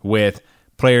with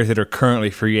players that are currently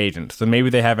free agents. So maybe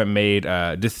they haven't made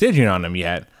a decision on them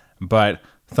yet, but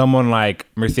someone like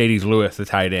Mercedes Lewis, the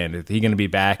tight end, is he going to be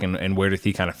back, and where does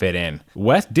he kind of fit in?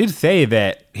 Wes did say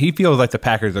that he feels like the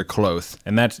Packers are close,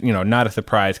 and that's not a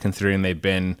surprise considering they've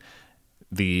been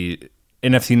the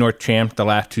NFC North champs the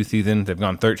last 2 seasons. They've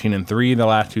gone 13-3 the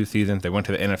last 2 seasons. They went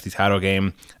to the NFC title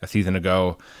game a season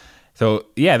ago. So,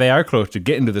 yeah, they are close to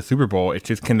getting to the Super Bowl. It's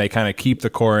just, can they kind of keep the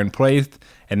core in place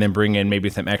and then bring in maybe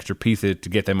some extra pieces to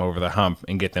get them over the hump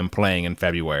and get them playing in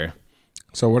February?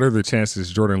 So what are the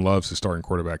chances Jordan Love's the starting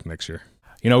quarterback next year?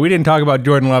 We didn't talk about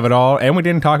Jordan Love at all, and we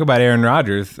didn't talk about Aaron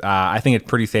Rodgers. I think it's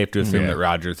pretty safe to assume that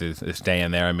Rodgers is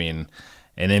staying there. I mean,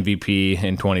 an MVP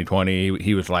in 2020,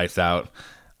 he was lights out.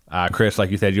 Chris, like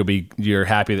you said, you're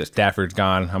happy that Stafford's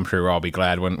gone. I'm sure we'll all be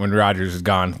glad when Rodgers is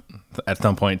gone at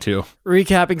some point too.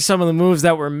 Recapping some of the moves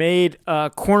that were made,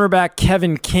 cornerback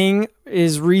Kevin King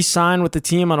is re-signed with the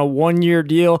team on a 1-year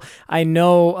deal. I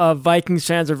know Vikings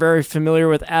fans are very familiar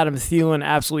with Adam Thielen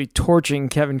absolutely torching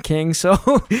Kevin King, so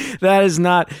that is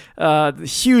not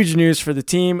huge news for the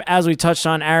team. As we touched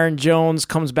on, Aaron Jones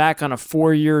comes back on a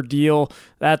 4-year deal.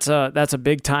 That's a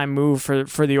big-time move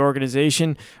for the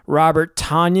organization. Robert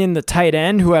Tonyan, the tight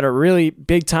end, who had a really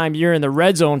big-time year in the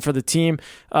red zone for the team,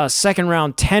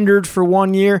 second-round tendered for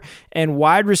 1 year, and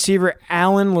wide receiver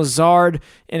Allen Lazard,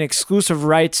 an exclusive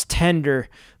rights tender.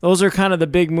 Those are kind of the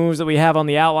big moves that we have on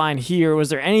the outline here. Was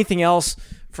there anything else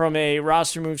from a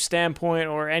roster move standpoint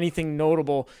or anything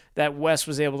notable that Wes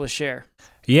was able to share?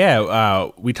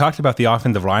 Yeah, we talked about the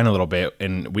offensive line a little bit,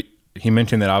 and he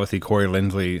mentioned that obviously Corey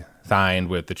Linsley signed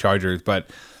with the Chargers, but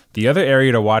the other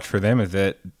area to watch for them is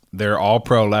that their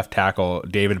all-pro left tackle,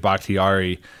 David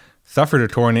Bakhtiari, suffered a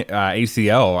torn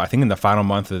ACL, I think, in the final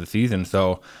month of the season.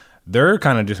 So they're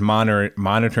kind of just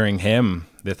monitoring him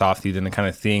this offseason and kind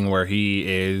of seeing where he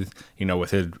is,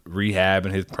 with his rehab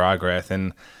and his progress.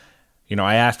 And,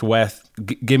 I asked Wes,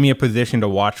 give me a position to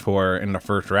watch for in the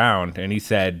first round. And he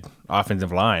said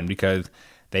offensive line, because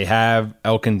they have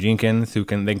Elkin Jenkins, who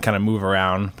they can kind of move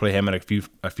around, play him at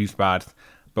a few spots.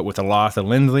 But with the loss of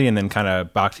Linsley and then kind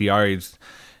of Bakhtiari's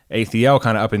ACL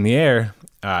kind of up in the air,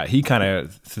 he kind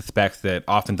of suspects that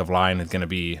offensive line is going to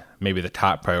be maybe the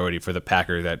top priority for the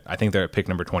Packers. I think they're at pick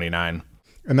number 29.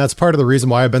 And that's part of the reason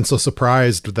why I've been so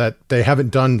surprised that they haven't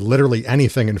done literally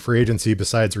anything in free agency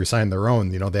besides resign their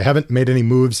own. They haven't made any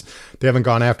moves. They haven't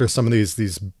gone after some of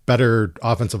these better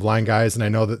offensive line guys. And I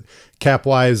know that cap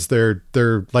wise, they're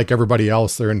like everybody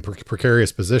else. They're in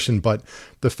precarious position. But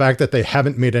the fact that they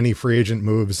haven't made any free agent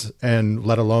moves, and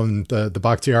let alone the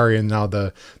Bakhtiari and now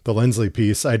the Linsley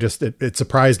piece, it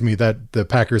surprised me that the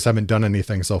Packers haven't done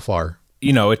anything so far.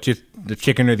 It's just the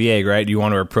chicken or the egg, right? Do you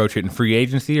want to approach it in free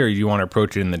agency or do you want to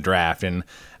approach it in the draft? And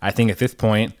I think at this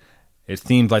point, it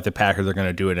seems like the Packers are going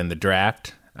to do it in the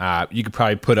draft. You could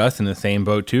probably put us in the same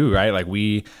boat too, right? Like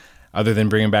we, other than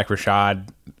bringing back Rashad,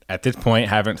 at this point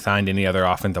haven't signed any other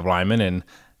offensive linemen, and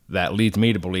that leads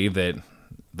me to believe that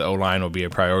the O-line will be a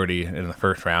priority in the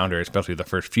first round, or especially the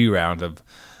first few rounds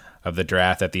of the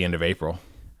draft at the end of April.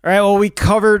 All right, well, we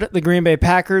covered the Green Bay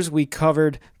Packers. We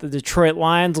covered the Detroit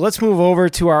Lions. Let's move over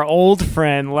to our old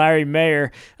friend, Larry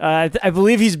Mayer. I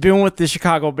believe he's been with the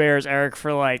Chicago Bears, Eric,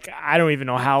 for I don't even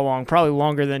know how long, probably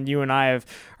longer than you and I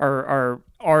are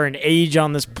an age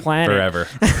on this planet.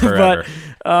 Forever.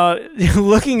 But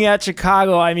looking at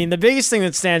Chicago, I mean, the biggest thing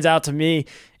that stands out to me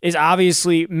is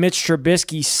obviously Mitch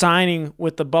Trubisky signing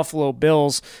with the Buffalo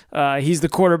Bills. He's the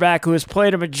quarterback who has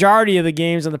played a majority of the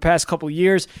games in the past couple of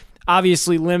years,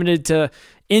 obviously limited to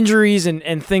injuries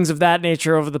and things of that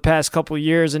nature over the past couple of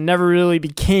years, and never really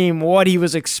became what he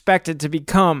was expected to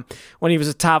become when he was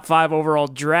a top 5 overall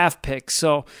draft pick.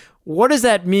 So what does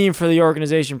that mean for the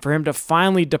organization, for him to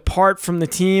finally depart from the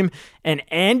team? And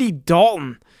Andy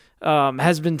Dalton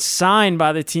has been signed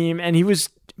by the team, and he was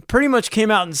pretty much came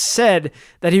out and said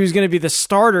that he was going to be the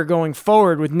starter going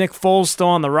forward with Nick Foles still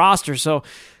on the roster. So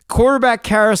quarterback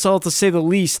carousel, to say the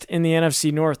least, in the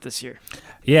NFC North this year.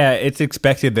 Yeah, it's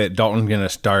expected that Dalton's going to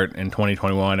start in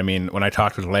 2021. I mean, when I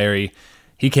talked with Larry,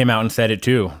 he came out and said it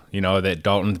too, that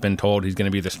Dalton's been told he's going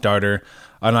to be the starter.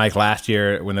 Unlike last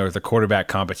year when there was a quarterback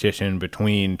competition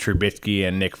between Trubisky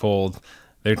and Nick Foles,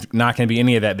 there's not going to be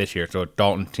any of that this year. So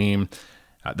Dalton's team.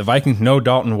 The Vikings know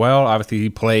Dalton well. Obviously, he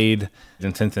played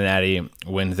in Cincinnati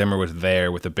when Zimmer was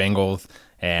there with the Bengals,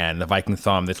 and the Vikings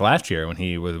saw him this last year when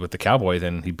he was with the Cowboys,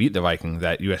 and he beat the Vikings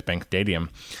at US Bank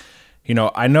Stadium.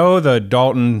 I know the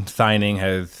Dalton signing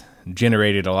has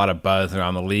generated a lot of buzz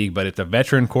around the league, but it's a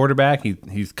veteran quarterback.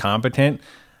 He's competent.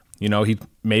 He's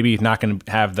not going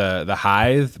to have the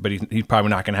highs, but he's probably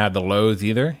not going to have the lows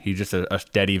either. He's just a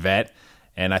steady vet,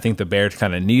 and I think the Bears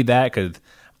kind of need that because,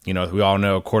 we all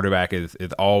know quarterback is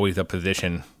always a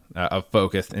position of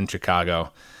focus in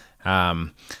Chicago.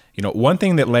 One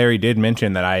thing that Larry did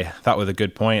mention that I thought was a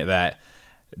good point, that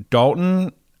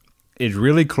Dalton is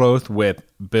really close with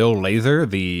Bill Lazor,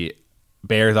 the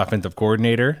Bears offensive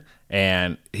coordinator,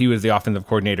 and he was the offensive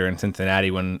coordinator in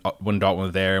Cincinnati when Dalton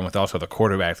was there, and was also the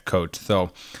quarterback's coach.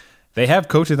 So they have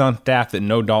coaches on staff that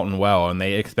know Dalton well, and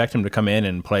they expect him to come in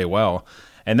and play well.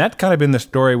 And that's kind of been the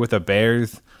story with the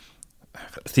Bears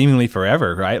seemingly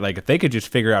forever, right? Like, if they could just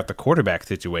figure out the quarterback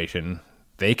situation,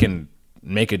 they can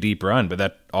make a deep run, but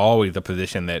that's always a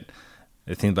position that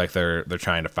it seems like they're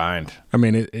trying to find. I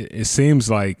mean, it seems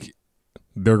like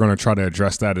they're going to try to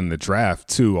address that in the draft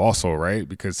too also, right?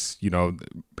 Because,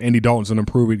 Andy Dalton's an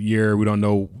improvement year. We don't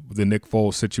know the Nick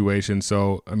Foles situation.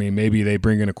 So, I mean, maybe they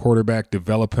bring in a quarterback,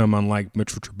 develop him, unlike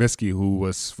Mitchell Trubisky, who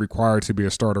was required to be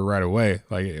a starter right away.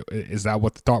 Like, is that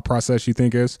what the thought process you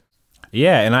think is?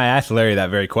 Yeah, and I asked Larry that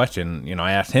very question.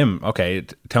 I asked him, okay,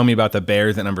 tell me about the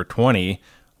Bears at number 20.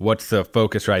 What's the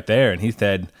focus right there? And he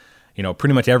said,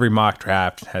 pretty much every mock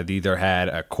draft has either had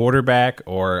a quarterback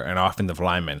or an offensive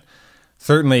lineman.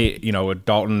 Certainly, with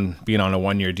Dalton being on a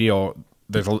one-year deal,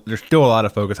 there's still a lot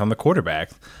of focus on the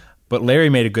quarterbacks. But Larry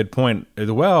made a good point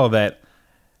as well that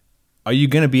are you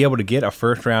going to be able to get a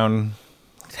first-round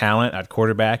talent at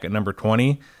quarterback at number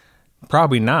 20?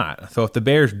 Probably not. So if the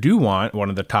Bears do want one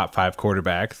of the top 5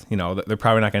 quarterbacks, they're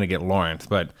probably not going to get Lawrence.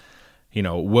 But,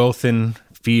 Wilson,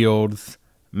 Fields,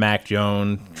 Mac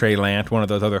Jones, Trey Lance, one of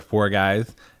those other 4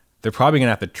 guys, they're probably going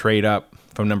to have to trade up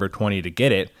from number 20 to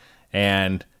get it.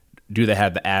 And do they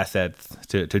have the assets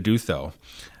to do so?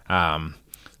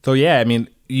 So, yeah, I mean,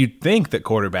 you'd think that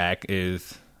quarterback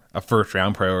is a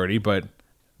first-round priority, but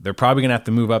they're probably going to have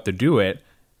to move up to do it,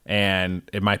 and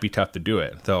it might be tough to do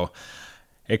it. So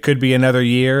it could be another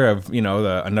year of,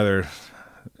 another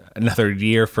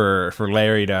year for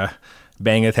Larry to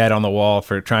bang his head on the wall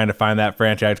for trying to find that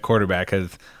franchise quarterback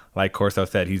because, like Corso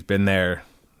said, he's been there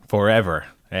forever,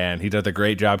 and he does a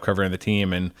great job covering the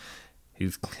team, and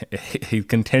he's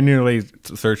continually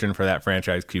searching for that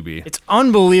franchise QB. It's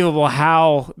unbelievable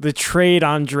how the trade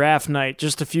on draft night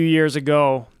just a few years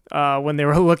ago, when they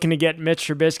were looking to get Mitch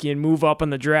Trubisky and move up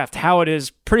in the draft, how it has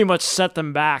pretty much set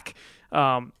them back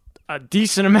a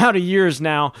decent amount of years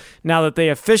now that they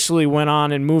officially went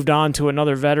on and moved on to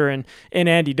another veteran in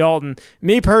Andy Dalton.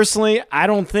 Me personally, I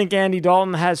don't think Andy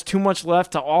Dalton has too much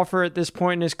left to offer at this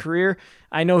point in his career.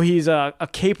 I know he's a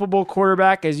capable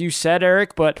quarterback, as you said,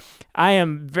 Eric, but I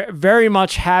am very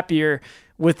much happier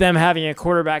with them having a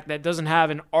quarterback that doesn't have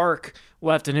an arc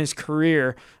left in his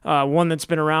career, one that's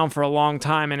been around for a long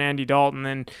time in Andy Dalton.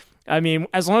 And I mean,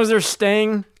 as long as they're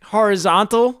staying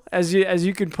horizontal, as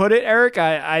you could put it, Eric,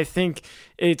 I think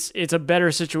it's a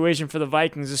better situation for the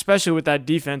Vikings, especially with that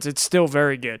defense. It's still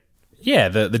very good. Yeah,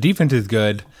 the defense is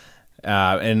good.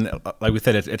 And like we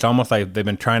said, it's almost like they've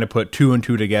been trying to put 2 and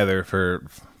 2 together for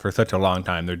such a long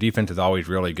time. Their defense is always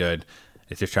really good.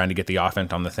 It's just trying to get the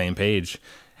offense on the same page.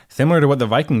 Similar to what the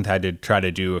Vikings had to try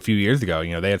to do a few years ago.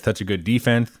 They had such a good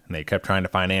defense, and they kept trying to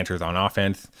find answers on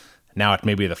offense. Now it's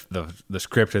maybe the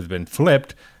script has been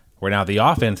flipped, where now the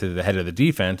offense is ahead of the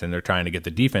defense, and they're trying to get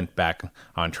the defense back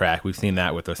on track. We've seen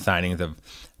that with the signings of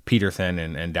Peterson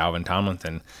and Dalvin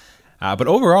Tomlinson. But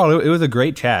overall, it was a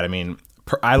great chat. I mean,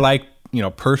 I like,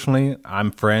 personally,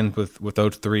 I'm friends with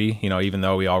those 3, even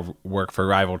though we all work for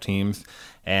rival teams.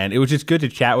 And it was just good to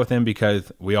chat with them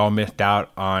because we all missed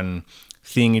out on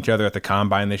seeing each other at the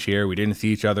Combine this year. We didn't see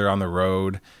each other on the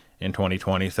road in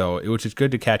 2020. So it was just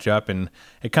good to catch up, and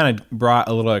it kind of brought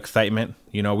a little excitement.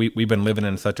 We've been living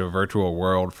in such a virtual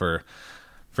world for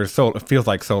so, it feels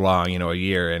like so long, a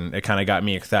year, and it kind of got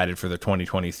me excited for the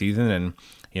 2020 season, and,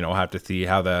 we'll have to see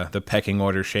how the pecking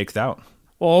order shakes out.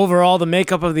 Well, overall, the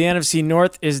makeup of the NFC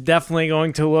North is definitely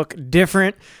going to look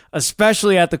different,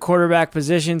 especially at the quarterback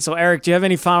position. So, Eric, do you have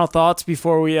any final thoughts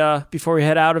before we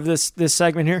head out of this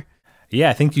segment here? Yeah,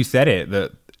 I think you said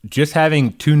it. Just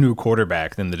having 2 new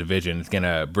quarterbacks in the division is going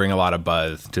to bring a lot of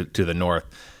buzz to the North,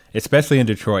 especially in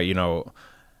Detroit.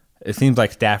 It seems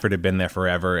like Stafford had been there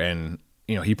forever, and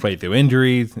he played through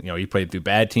injuries. He played through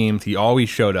bad teams. He always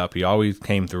showed up. He always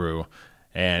came through.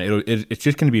 And it's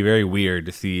just going to be very weird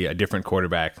to see a different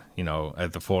quarterback,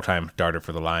 as the full-time starter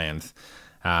for the Lions.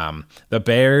 The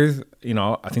Bears,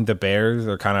 I think the Bears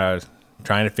are kind of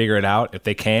trying to figure it out. If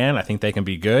they can, I think they can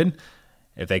be good.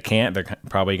 If they can't, they're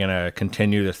probably going to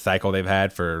continue the cycle they've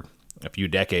had for a few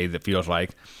decades, it feels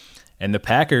like. And the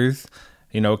Packers,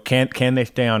 can they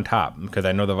stay on top? Because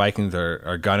I know the Vikings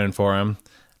are gunning for them.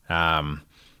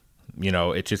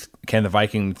 It's just, can the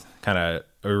Vikings kind of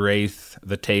erase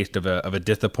the taste of a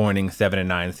disappointing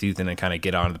 7-9 season and kind of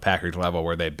get on the Packers level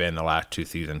where they've been the last 2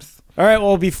 seasons? All right,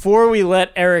 well, before we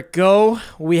let Eric go,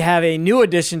 we have a new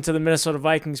addition to the Minnesota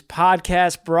Vikings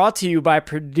podcast brought to you by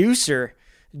producer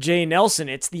Jay Nelson.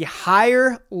 It's the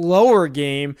higher-lower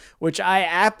game, which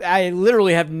I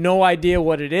literally have no idea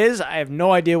what it is. I have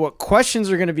no idea what questions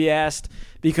are going to be asked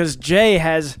because Jay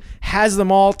has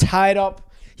them all tied up.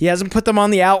 He hasn't put them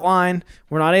on the outline.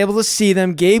 We're not able to see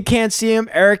them. Gabe can't see him.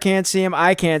 Eric can't see him.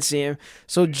 I can't see him.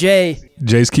 So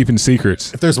Jay's keeping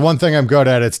secrets. If there's one thing I'm good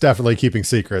at, it's definitely keeping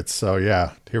secrets. So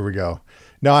yeah, here we go.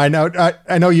 No, I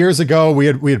know years ago we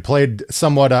had played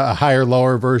somewhat a higher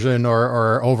lower version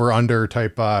or over under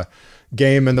type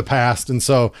game in the past, and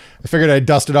so I figured I'd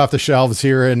dust it off the shelves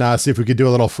here and see if we could do a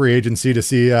little free agency to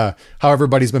see how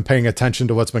everybody's been paying attention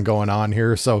to what's been going on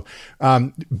here. So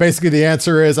basically the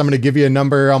answer is I'm going to give you a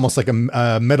number, almost like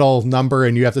a middle number,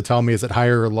 and you have to tell me is it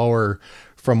higher or lower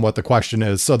from what the question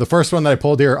is. So the first one that I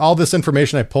pulled here, all this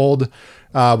information I pulled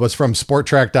was from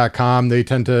sporttrack.com. They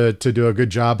tend to do a good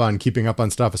job on keeping up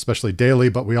on stuff, especially daily,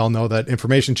 but we all know that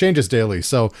information changes daily.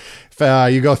 So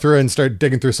if you go through and start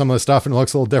digging through some of the stuff and it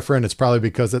looks a little different, it's probably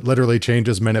because it literally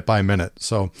changes minute by minute.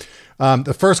 So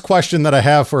the first question that I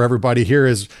have for everybody here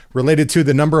is related to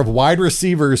the number of wide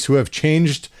receivers who have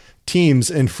changed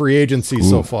teams in free agency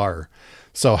so far.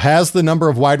 So has the number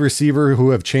of wide receiver who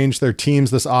have changed their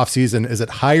teams this offseason, is it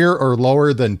higher or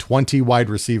lower than 20 wide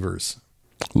receivers?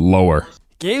 Lower.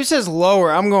 Gabe says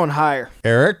lower. I'm going higher.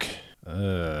 Eric?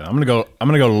 I'm gonna go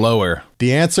lower.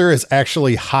 The answer is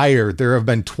actually higher. There have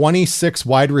been 26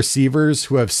 wide receivers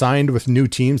who have signed with new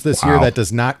teams this year. That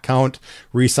does not count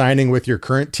re-signing with your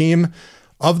current team.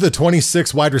 Of the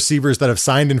 26 wide receivers that have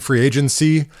signed in free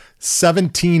agency,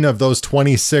 17 of those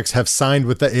 26 have signed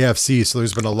with the AFC. So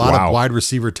there's been a lot of wide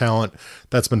receiver talent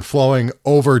that's been flowing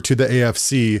over to the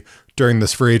AFC during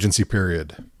this free agency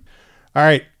period. All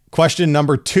right, question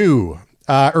number 2.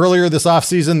 Earlier this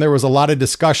offseason, there was a lot of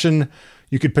discussion.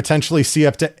 You could potentially see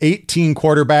up to 18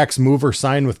 quarterbacks move or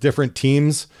sign with different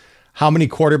teams. How many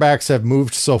quarterbacks have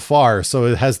moved so far? So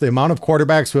it has the amount of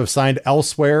quarterbacks who have signed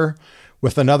elsewhere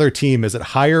with another team. Is it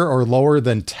higher or lower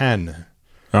than 10?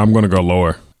 I'm going to go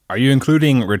lower. Are you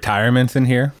including retirements in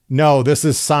here? No, this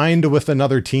is signed with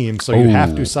another team. So you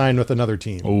have to sign with another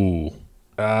team.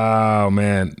 Oh,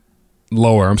 man.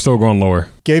 Lower. I'm still going lower.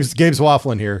 Gabe's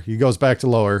waffling here. He goes back to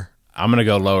lower. I'm going to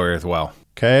go lower as well.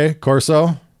 Okay,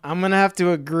 Corso? I'm going to have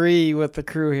to agree with the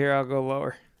crew here. I'll go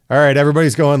lower. All right,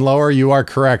 everybody's going lower. You are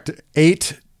correct.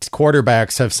 8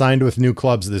 quarterbacks have signed with new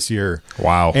clubs this year.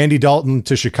 Wow. Andy Dalton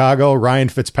to Chicago, Ryan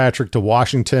Fitzpatrick to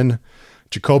Washington,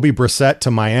 Jacoby Brissett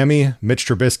to Miami, Mitch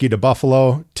Trubisky to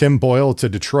Buffalo, Tim Boyle to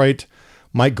Detroit,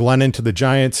 Mike Glennon to the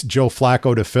Giants, Joe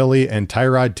Flacco to Philly, and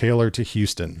Tyrod Taylor to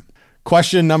Houston.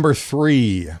 Question number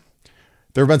 3.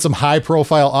 There have been some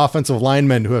high-profile offensive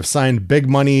linemen who have signed big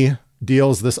money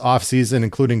deals this offseason,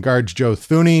 including guards Joe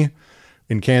Thuney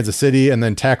in Kansas City and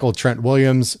then tackle Trent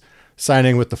Williams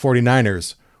signing with the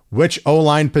 49ers. Which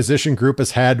O-line position group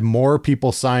has had more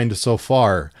people signed so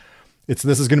far? This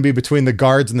is going to be between the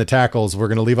guards and the tackles. We're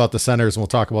going to leave out the centers and we'll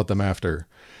talk about them after.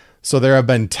 So there have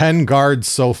been 10 guards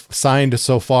signed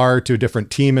so far to a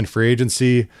different team in free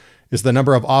agency. Is the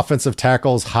number of offensive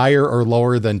tackles higher or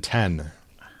lower than 10?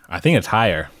 I think it's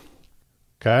higher.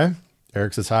 Okay.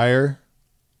 Eric says higher.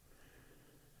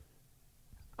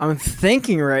 I'm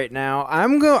thinking right now.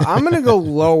 I'm going to go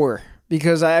lower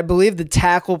because I believe the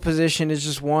tackle position is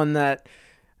just one that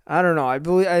I don't know.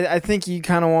 I think you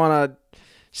kind of want to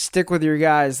stick with your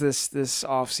guys this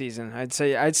offseason.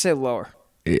 I'd say lower.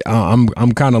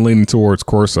 I'm kind of leaning towards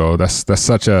Corso. That's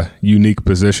such a unique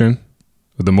position,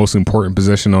 the most important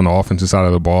position on the offensive side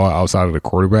of the ball outside of the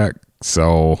quarterback.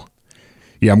 So,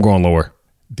 yeah, I'm going lower.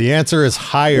 The answer is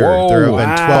higher. Whoa, there have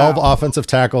been 12 offensive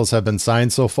tackles have been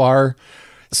signed so far.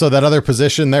 So that other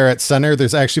position there at center,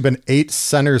 there's actually been 8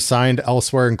 centers signed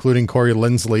elsewhere, including Corey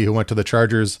Linsley, who went to the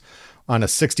Chargers on a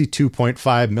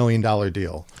 $62.5 million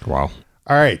deal. Wow.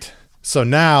 All right. So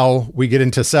now we get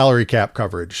into salary cap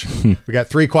coverage. We got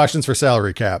 3 questions for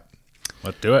salary cap.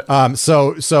 Let's do it.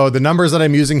 So the numbers that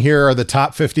I'm using here are the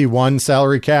top 51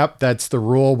 salary cap. That's the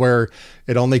rule where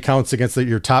it only counts against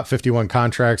your top 51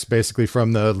 contracts, basically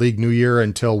from the league new year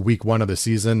until week 1 of the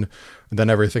season. And then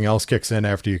everything else kicks in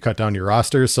after you cut down your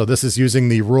rosters. So this is using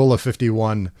the rule of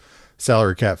 51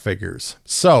 salary cap figures.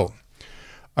 So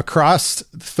across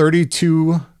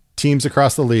 32 teams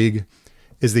across the league,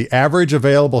 is the average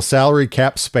available salary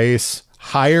cap space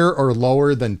higher or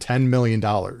lower than $10 million?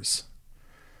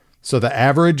 So the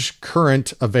average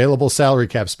current available salary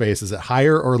cap space, is it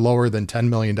higher or lower than $10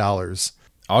 million?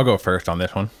 I'll go first on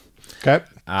this one. Okay.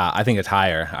 I think it's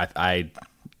higher.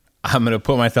 I'm going to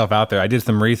put myself out there. I did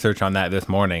some research on that this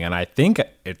morning, and I think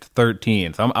it's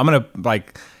 13. So I'm going to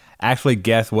actually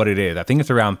guess what it is. I think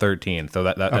it's around 13. So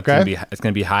that's going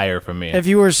to be higher for me. If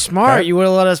you were smart, you would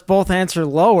have let us both answer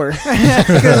lower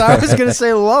because I was going to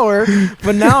say lower,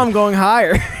 but now I'm going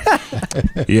higher.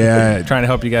 Yeah, trying to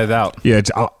help you guys out. Yeah,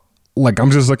 like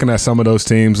I'm just looking at some of those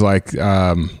teams, like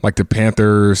the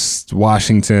Panthers,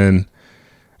 Washington,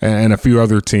 and a few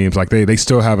other teams. Like they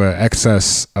still have an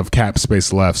excess of cap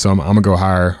space left, so I'm gonna go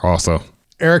higher also.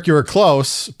 Eric, you were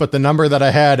close, but the number that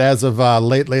I had as of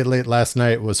late last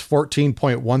night was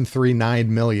 $14.139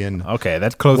 million. Okay,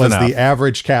 that's close was enough. The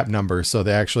average cap number. So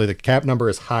the cap number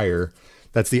is higher.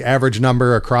 That's the average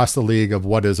number across the league of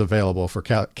what is available for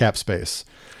cap space.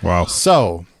 Wow.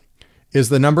 So is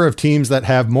the number of teams that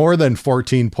have more than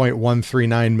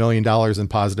 $14.139 million in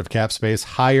positive cap space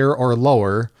higher or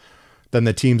lower than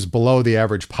the teams below the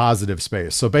average positive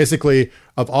space? So basically,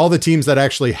 of all the teams that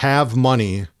actually have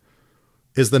money,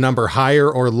 is the number higher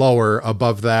or lower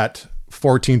above that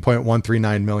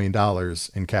 $14.139 million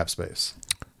in cap space?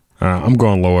 I'm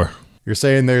going lower. You're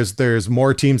saying there's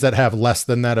more teams that have less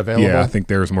than that available? Yeah, I think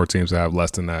there's more teams that have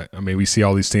less than that. I mean, we see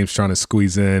all these teams trying to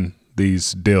squeeze in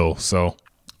these deals. So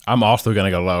I'm also going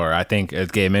to go lower. I think, as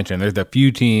Gabe mentioned, there's a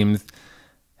few teams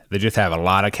that just have a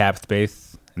lot of cap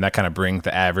space, and that kind of brings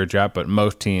the average up. But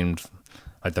most teams,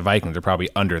 like the Vikings, are probably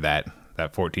under that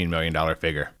 $14 million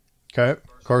figure. Okay.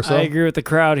 Corso? I agree with the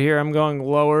crowd here. I'm going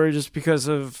lower just because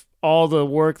of all the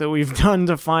work that we've done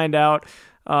to find out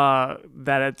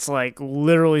that it's like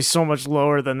literally so much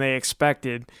lower than they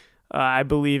expected. I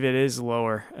believe it is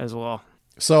lower as well.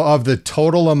 So of the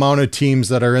total amount of teams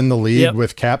that are in the league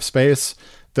with cap space,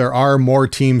 there are more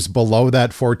teams below that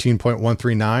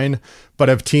 14.139, but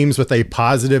of teams with a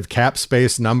positive cap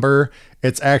space number,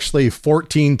 it's actually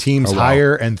 14 teams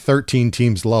higher and 13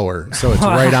 teams lower. So it's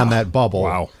right on that bubble.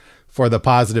 Wow. For the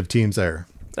positive teams there.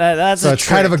 That's so it's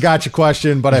kind of a gotcha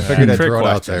question, but I figured I'd throw it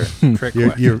out there.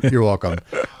 You're welcome.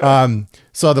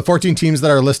 So the 14 teams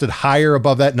that are listed higher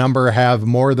above that number have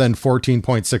more than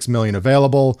 14.6 million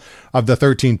available. Of the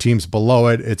 13 teams below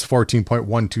it, it's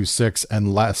 14.126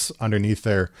 and less underneath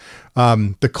there.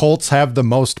 The Colts have the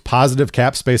most positive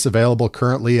cap space available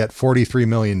currently at $43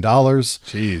 million.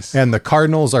 Jeez. And the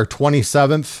Cardinals are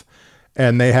 27th.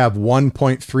 And they have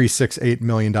 $1.368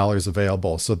 million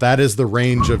available. So that is the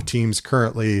range of teams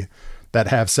currently that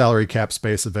have salary cap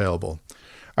space available.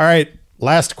 All right,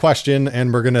 last question,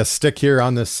 and we're going to stick here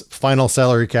on this final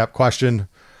salary cap question.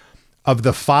 Of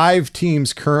the 5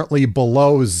 teams currently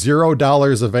below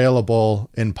 $0 available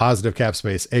in positive cap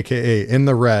space, aka in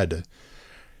the red,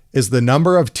 is the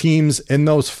number of teams in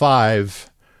those 5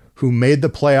 who made the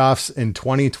playoffs in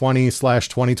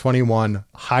 2020/2021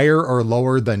 higher or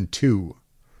lower than 2?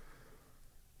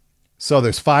 So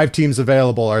there's 5 teams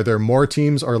available. Are there more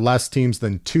teams or less teams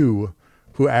than 2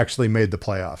 who actually made the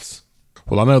playoffs?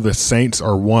 Well, I know the Saints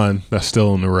are 1 that's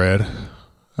still in the red.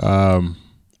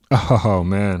 Oh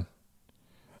man,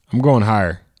 I'm going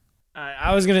higher.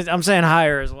 I'm saying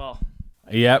higher as well.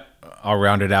 Yep, I'll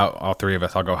round it out. All 3 of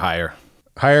us, I'll go higher.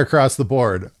 Higher across the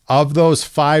board. Of those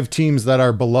 5 teams that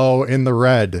are below in the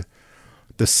red,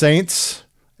 the Saints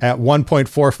at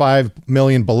 1.45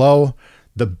 million below,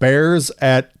 the Bears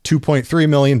at 2.3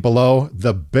 million below,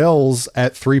 the Bills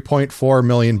at 3.4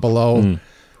 million below,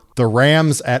 the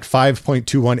Rams at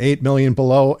 5.218 million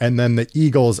below, and then the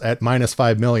Eagles at minus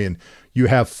 5 million. You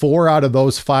have 4 out of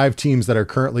those 5 teams that are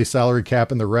currently salary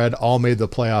cap in the red all made the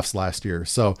playoffs last year.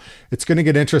 So it's going to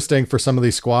get interesting for some of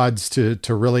these squads to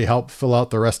really help fill out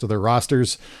the rest of their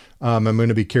rosters. I'm going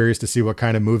to be curious to see what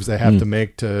kind of moves they have to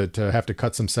make to have to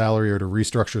cut some salary or to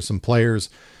restructure some players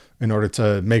in order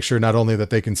to make sure not only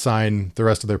that they can sign the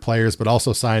rest of their players, but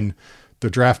also sign the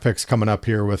draft picks coming up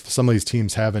here, with some of these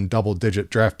teams having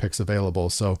double-digit draft picks available.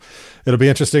 So it'll be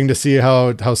interesting to see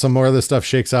how some more of this stuff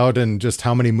shakes out and just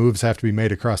how many moves have to be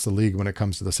made across the league when it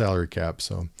comes to the salary cap.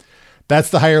 So that's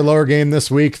the higher lower game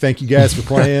this week. Thank you guys for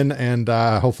playing, and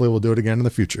hopefully we'll do it again in the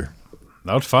future.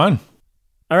 That was fun.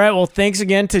 All right, well, thanks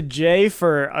again to Jay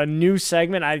for a new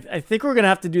segment. I think we're going to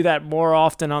have to do that more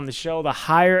often on the show, the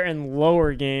higher and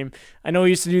lower game. I know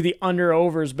we used to do the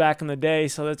under-overs back in the day,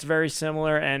 so that's very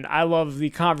similar, and I love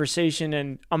the conversation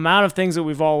and amount of things that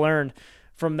we've all learned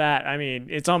from that. I mean,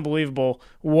 it's unbelievable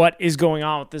what is going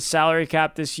on with the salary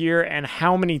cap this year and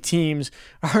how many teams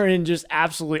are in just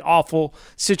absolutely awful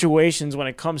situations when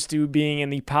it comes to being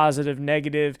in the positive,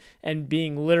 negative, and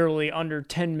being literally under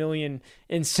 10 million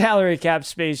in salary cap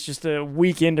space just a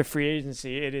week into free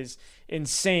agency. It is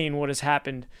insane what has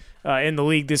happened in the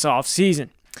league this offseason.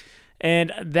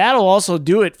 And that'll also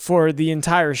do it for the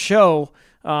entire show.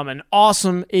 An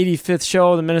awesome 85th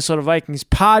show of the Minnesota Vikings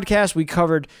podcast. We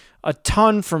covered a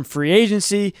ton from free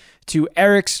agency to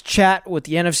Eric's chat with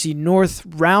the NFC North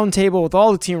roundtable with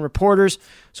all the team reporters.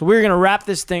 So we're going to wrap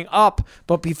this thing up.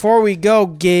 But before we go,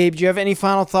 Gabe, do you have any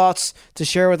final thoughts to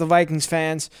share with the Vikings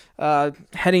fans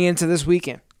heading into this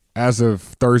weekend? As of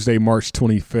Thursday, March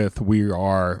 25th, we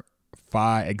are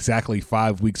exactly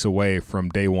 5 weeks away from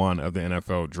day one of the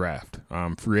NFL draft.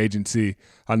 Free agency,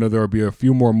 I know there will be a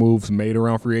few more moves made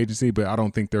around free agency, but I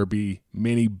don't think there'll be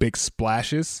many big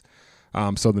splashes.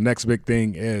 So the next big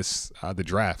thing is the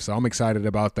draft. So I'm excited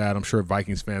about that. I'm sure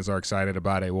Vikings fans are excited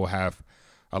about it. We'll have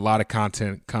a lot of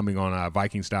content coming on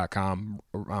Vikings.com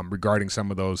regarding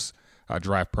some of those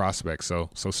draft prospects. So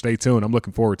stay tuned. I'm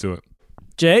looking forward to it.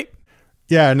 Jake?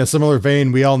 Yeah, in a similar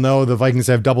vein, we all know the Vikings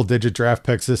have double-digit draft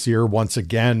picks this year once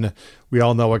again. We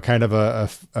all know what kind of a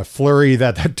flurry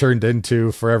that turned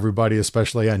into for everybody,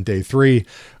 especially on day 3.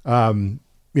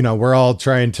 We're all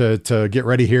trying to get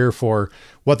ready here for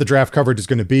what the draft coverage is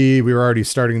going to be. We were already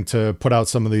starting to put out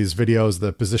some of these videos,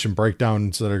 the position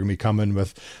breakdowns that are going to be coming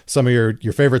with some of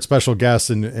your favorite special guests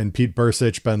and Pete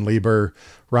Bursich, Ben Lieber,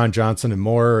 Ron Johnson, and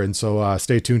more. And so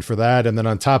stay tuned for that. And then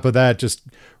on top of that, just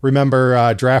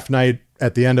remember draft night.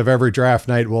 At the end of every draft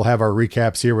night, we'll have our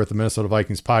recaps here with the Minnesota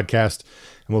Vikings podcast,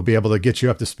 and we'll be able to get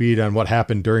you up to speed on what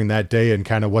happened during that day and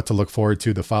kind of what to look forward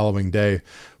to the following day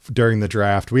during the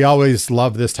draft. We always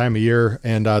love this time of year,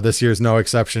 and this year's no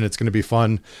exception. It's going to be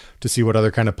fun to see what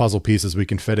other kind of puzzle pieces we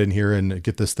can fit in here and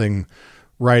get this thing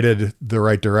righted the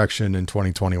right direction in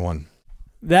 2021.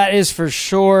 That is for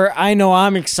sure. I know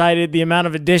I'm excited. The amount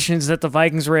of additions that the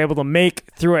Vikings were able to make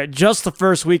through just the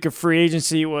first week of free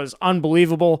agency was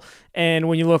unbelievable. And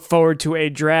when you look forward to a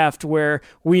draft where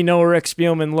we know Rick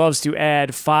Spielman loves to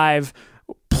add 5+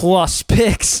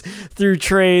 picks through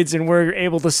trades, and we're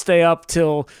able to stay up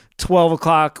till 12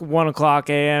 o'clock, 1 o'clock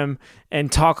a.m.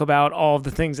 and talk about all of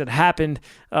the things that happened.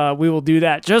 We will do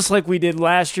that just like we did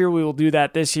last year. We will do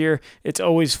that this year. It's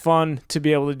always fun to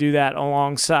be able to do that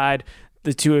alongside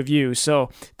the two of you.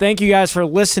 So thank you guys for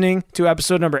listening to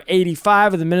episode number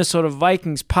 85 of the Minnesota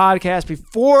Vikings podcast.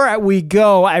 Before we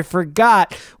go, I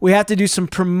forgot we have to do some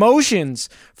promotions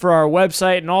for our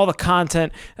website and all the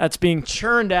content that's being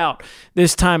churned out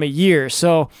this time of year.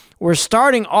 So we're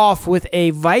starting off with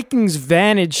a Vikings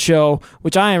Vantage show,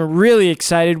 which I am really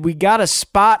excited. We got a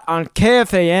spot on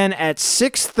KFAN at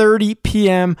 6:30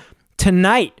 p.m.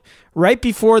 tonight. Right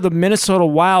before the Minnesota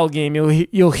Wild game,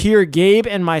 you'll hear Gabe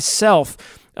and myself.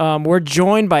 We're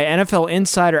joined by NFL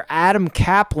insider Adam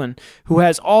Kaplan, who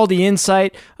has all the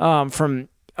insight from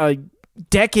a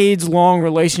decades-long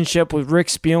relationship with Rick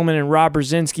Spielman and Rob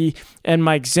Brzezinski and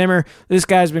Mike Zimmer. This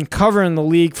guy's been covering the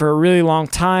league for a really long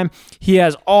time. He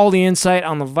has all the insight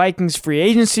on the Vikings free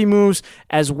agency moves,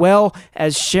 as well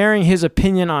as sharing his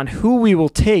opinion on who we will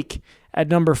take at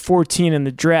number 14 in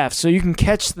the draft. So you can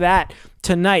catch that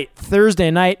tonight,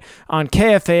 Thursday night, on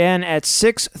KFAN at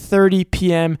 6:30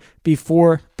 p.m.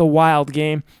 before the Wild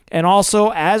game. And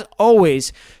also, as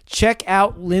always, check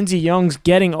out Lindsey Young's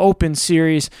Getting Open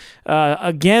series.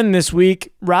 Again this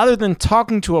week, rather than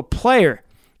talking to a player,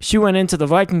 she went into the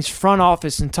Vikings front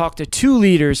office and talked to two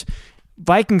leaders,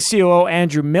 Vikings COO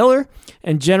Andrew Miller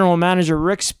and General Manager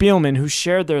Rick Spielman, who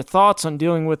shared their thoughts on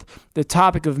dealing with the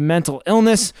topic of mental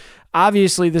illness.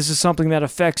 Obviously, this is something that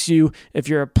affects you if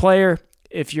you're a player,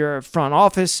 if you're a front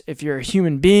office, if you're a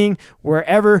human being,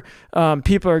 wherever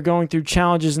people are going through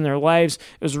challenges in their lives.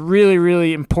 It was really,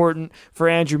 really important for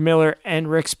Andrew Miller and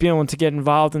Rick Spielman to get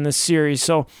involved in this series.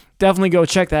 So definitely go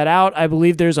check that out. I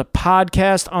believe there's a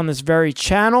podcast on this very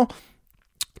channel.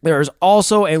 There's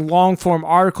also a long-form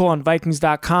article on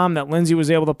Vikings.com that Lindsey was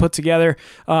able to put together,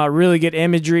 really good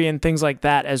imagery and things like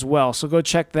that as well. So go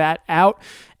check that out.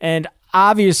 And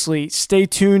obviously, stay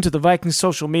tuned to the Vikings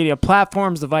social media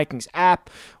platforms, the Vikings app.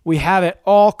 We have it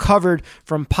all covered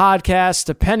from podcasts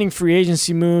to pending free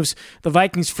agency moves, the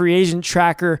Vikings free agent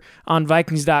tracker on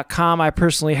Vikings.com. I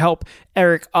personally help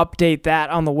Eric update that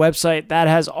on the website. That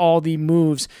has all the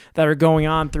moves that are going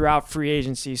on throughout free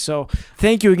agency. So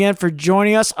thank you again for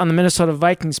joining us on the Minnesota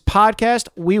Vikings podcast.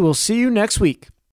 We will see you next week.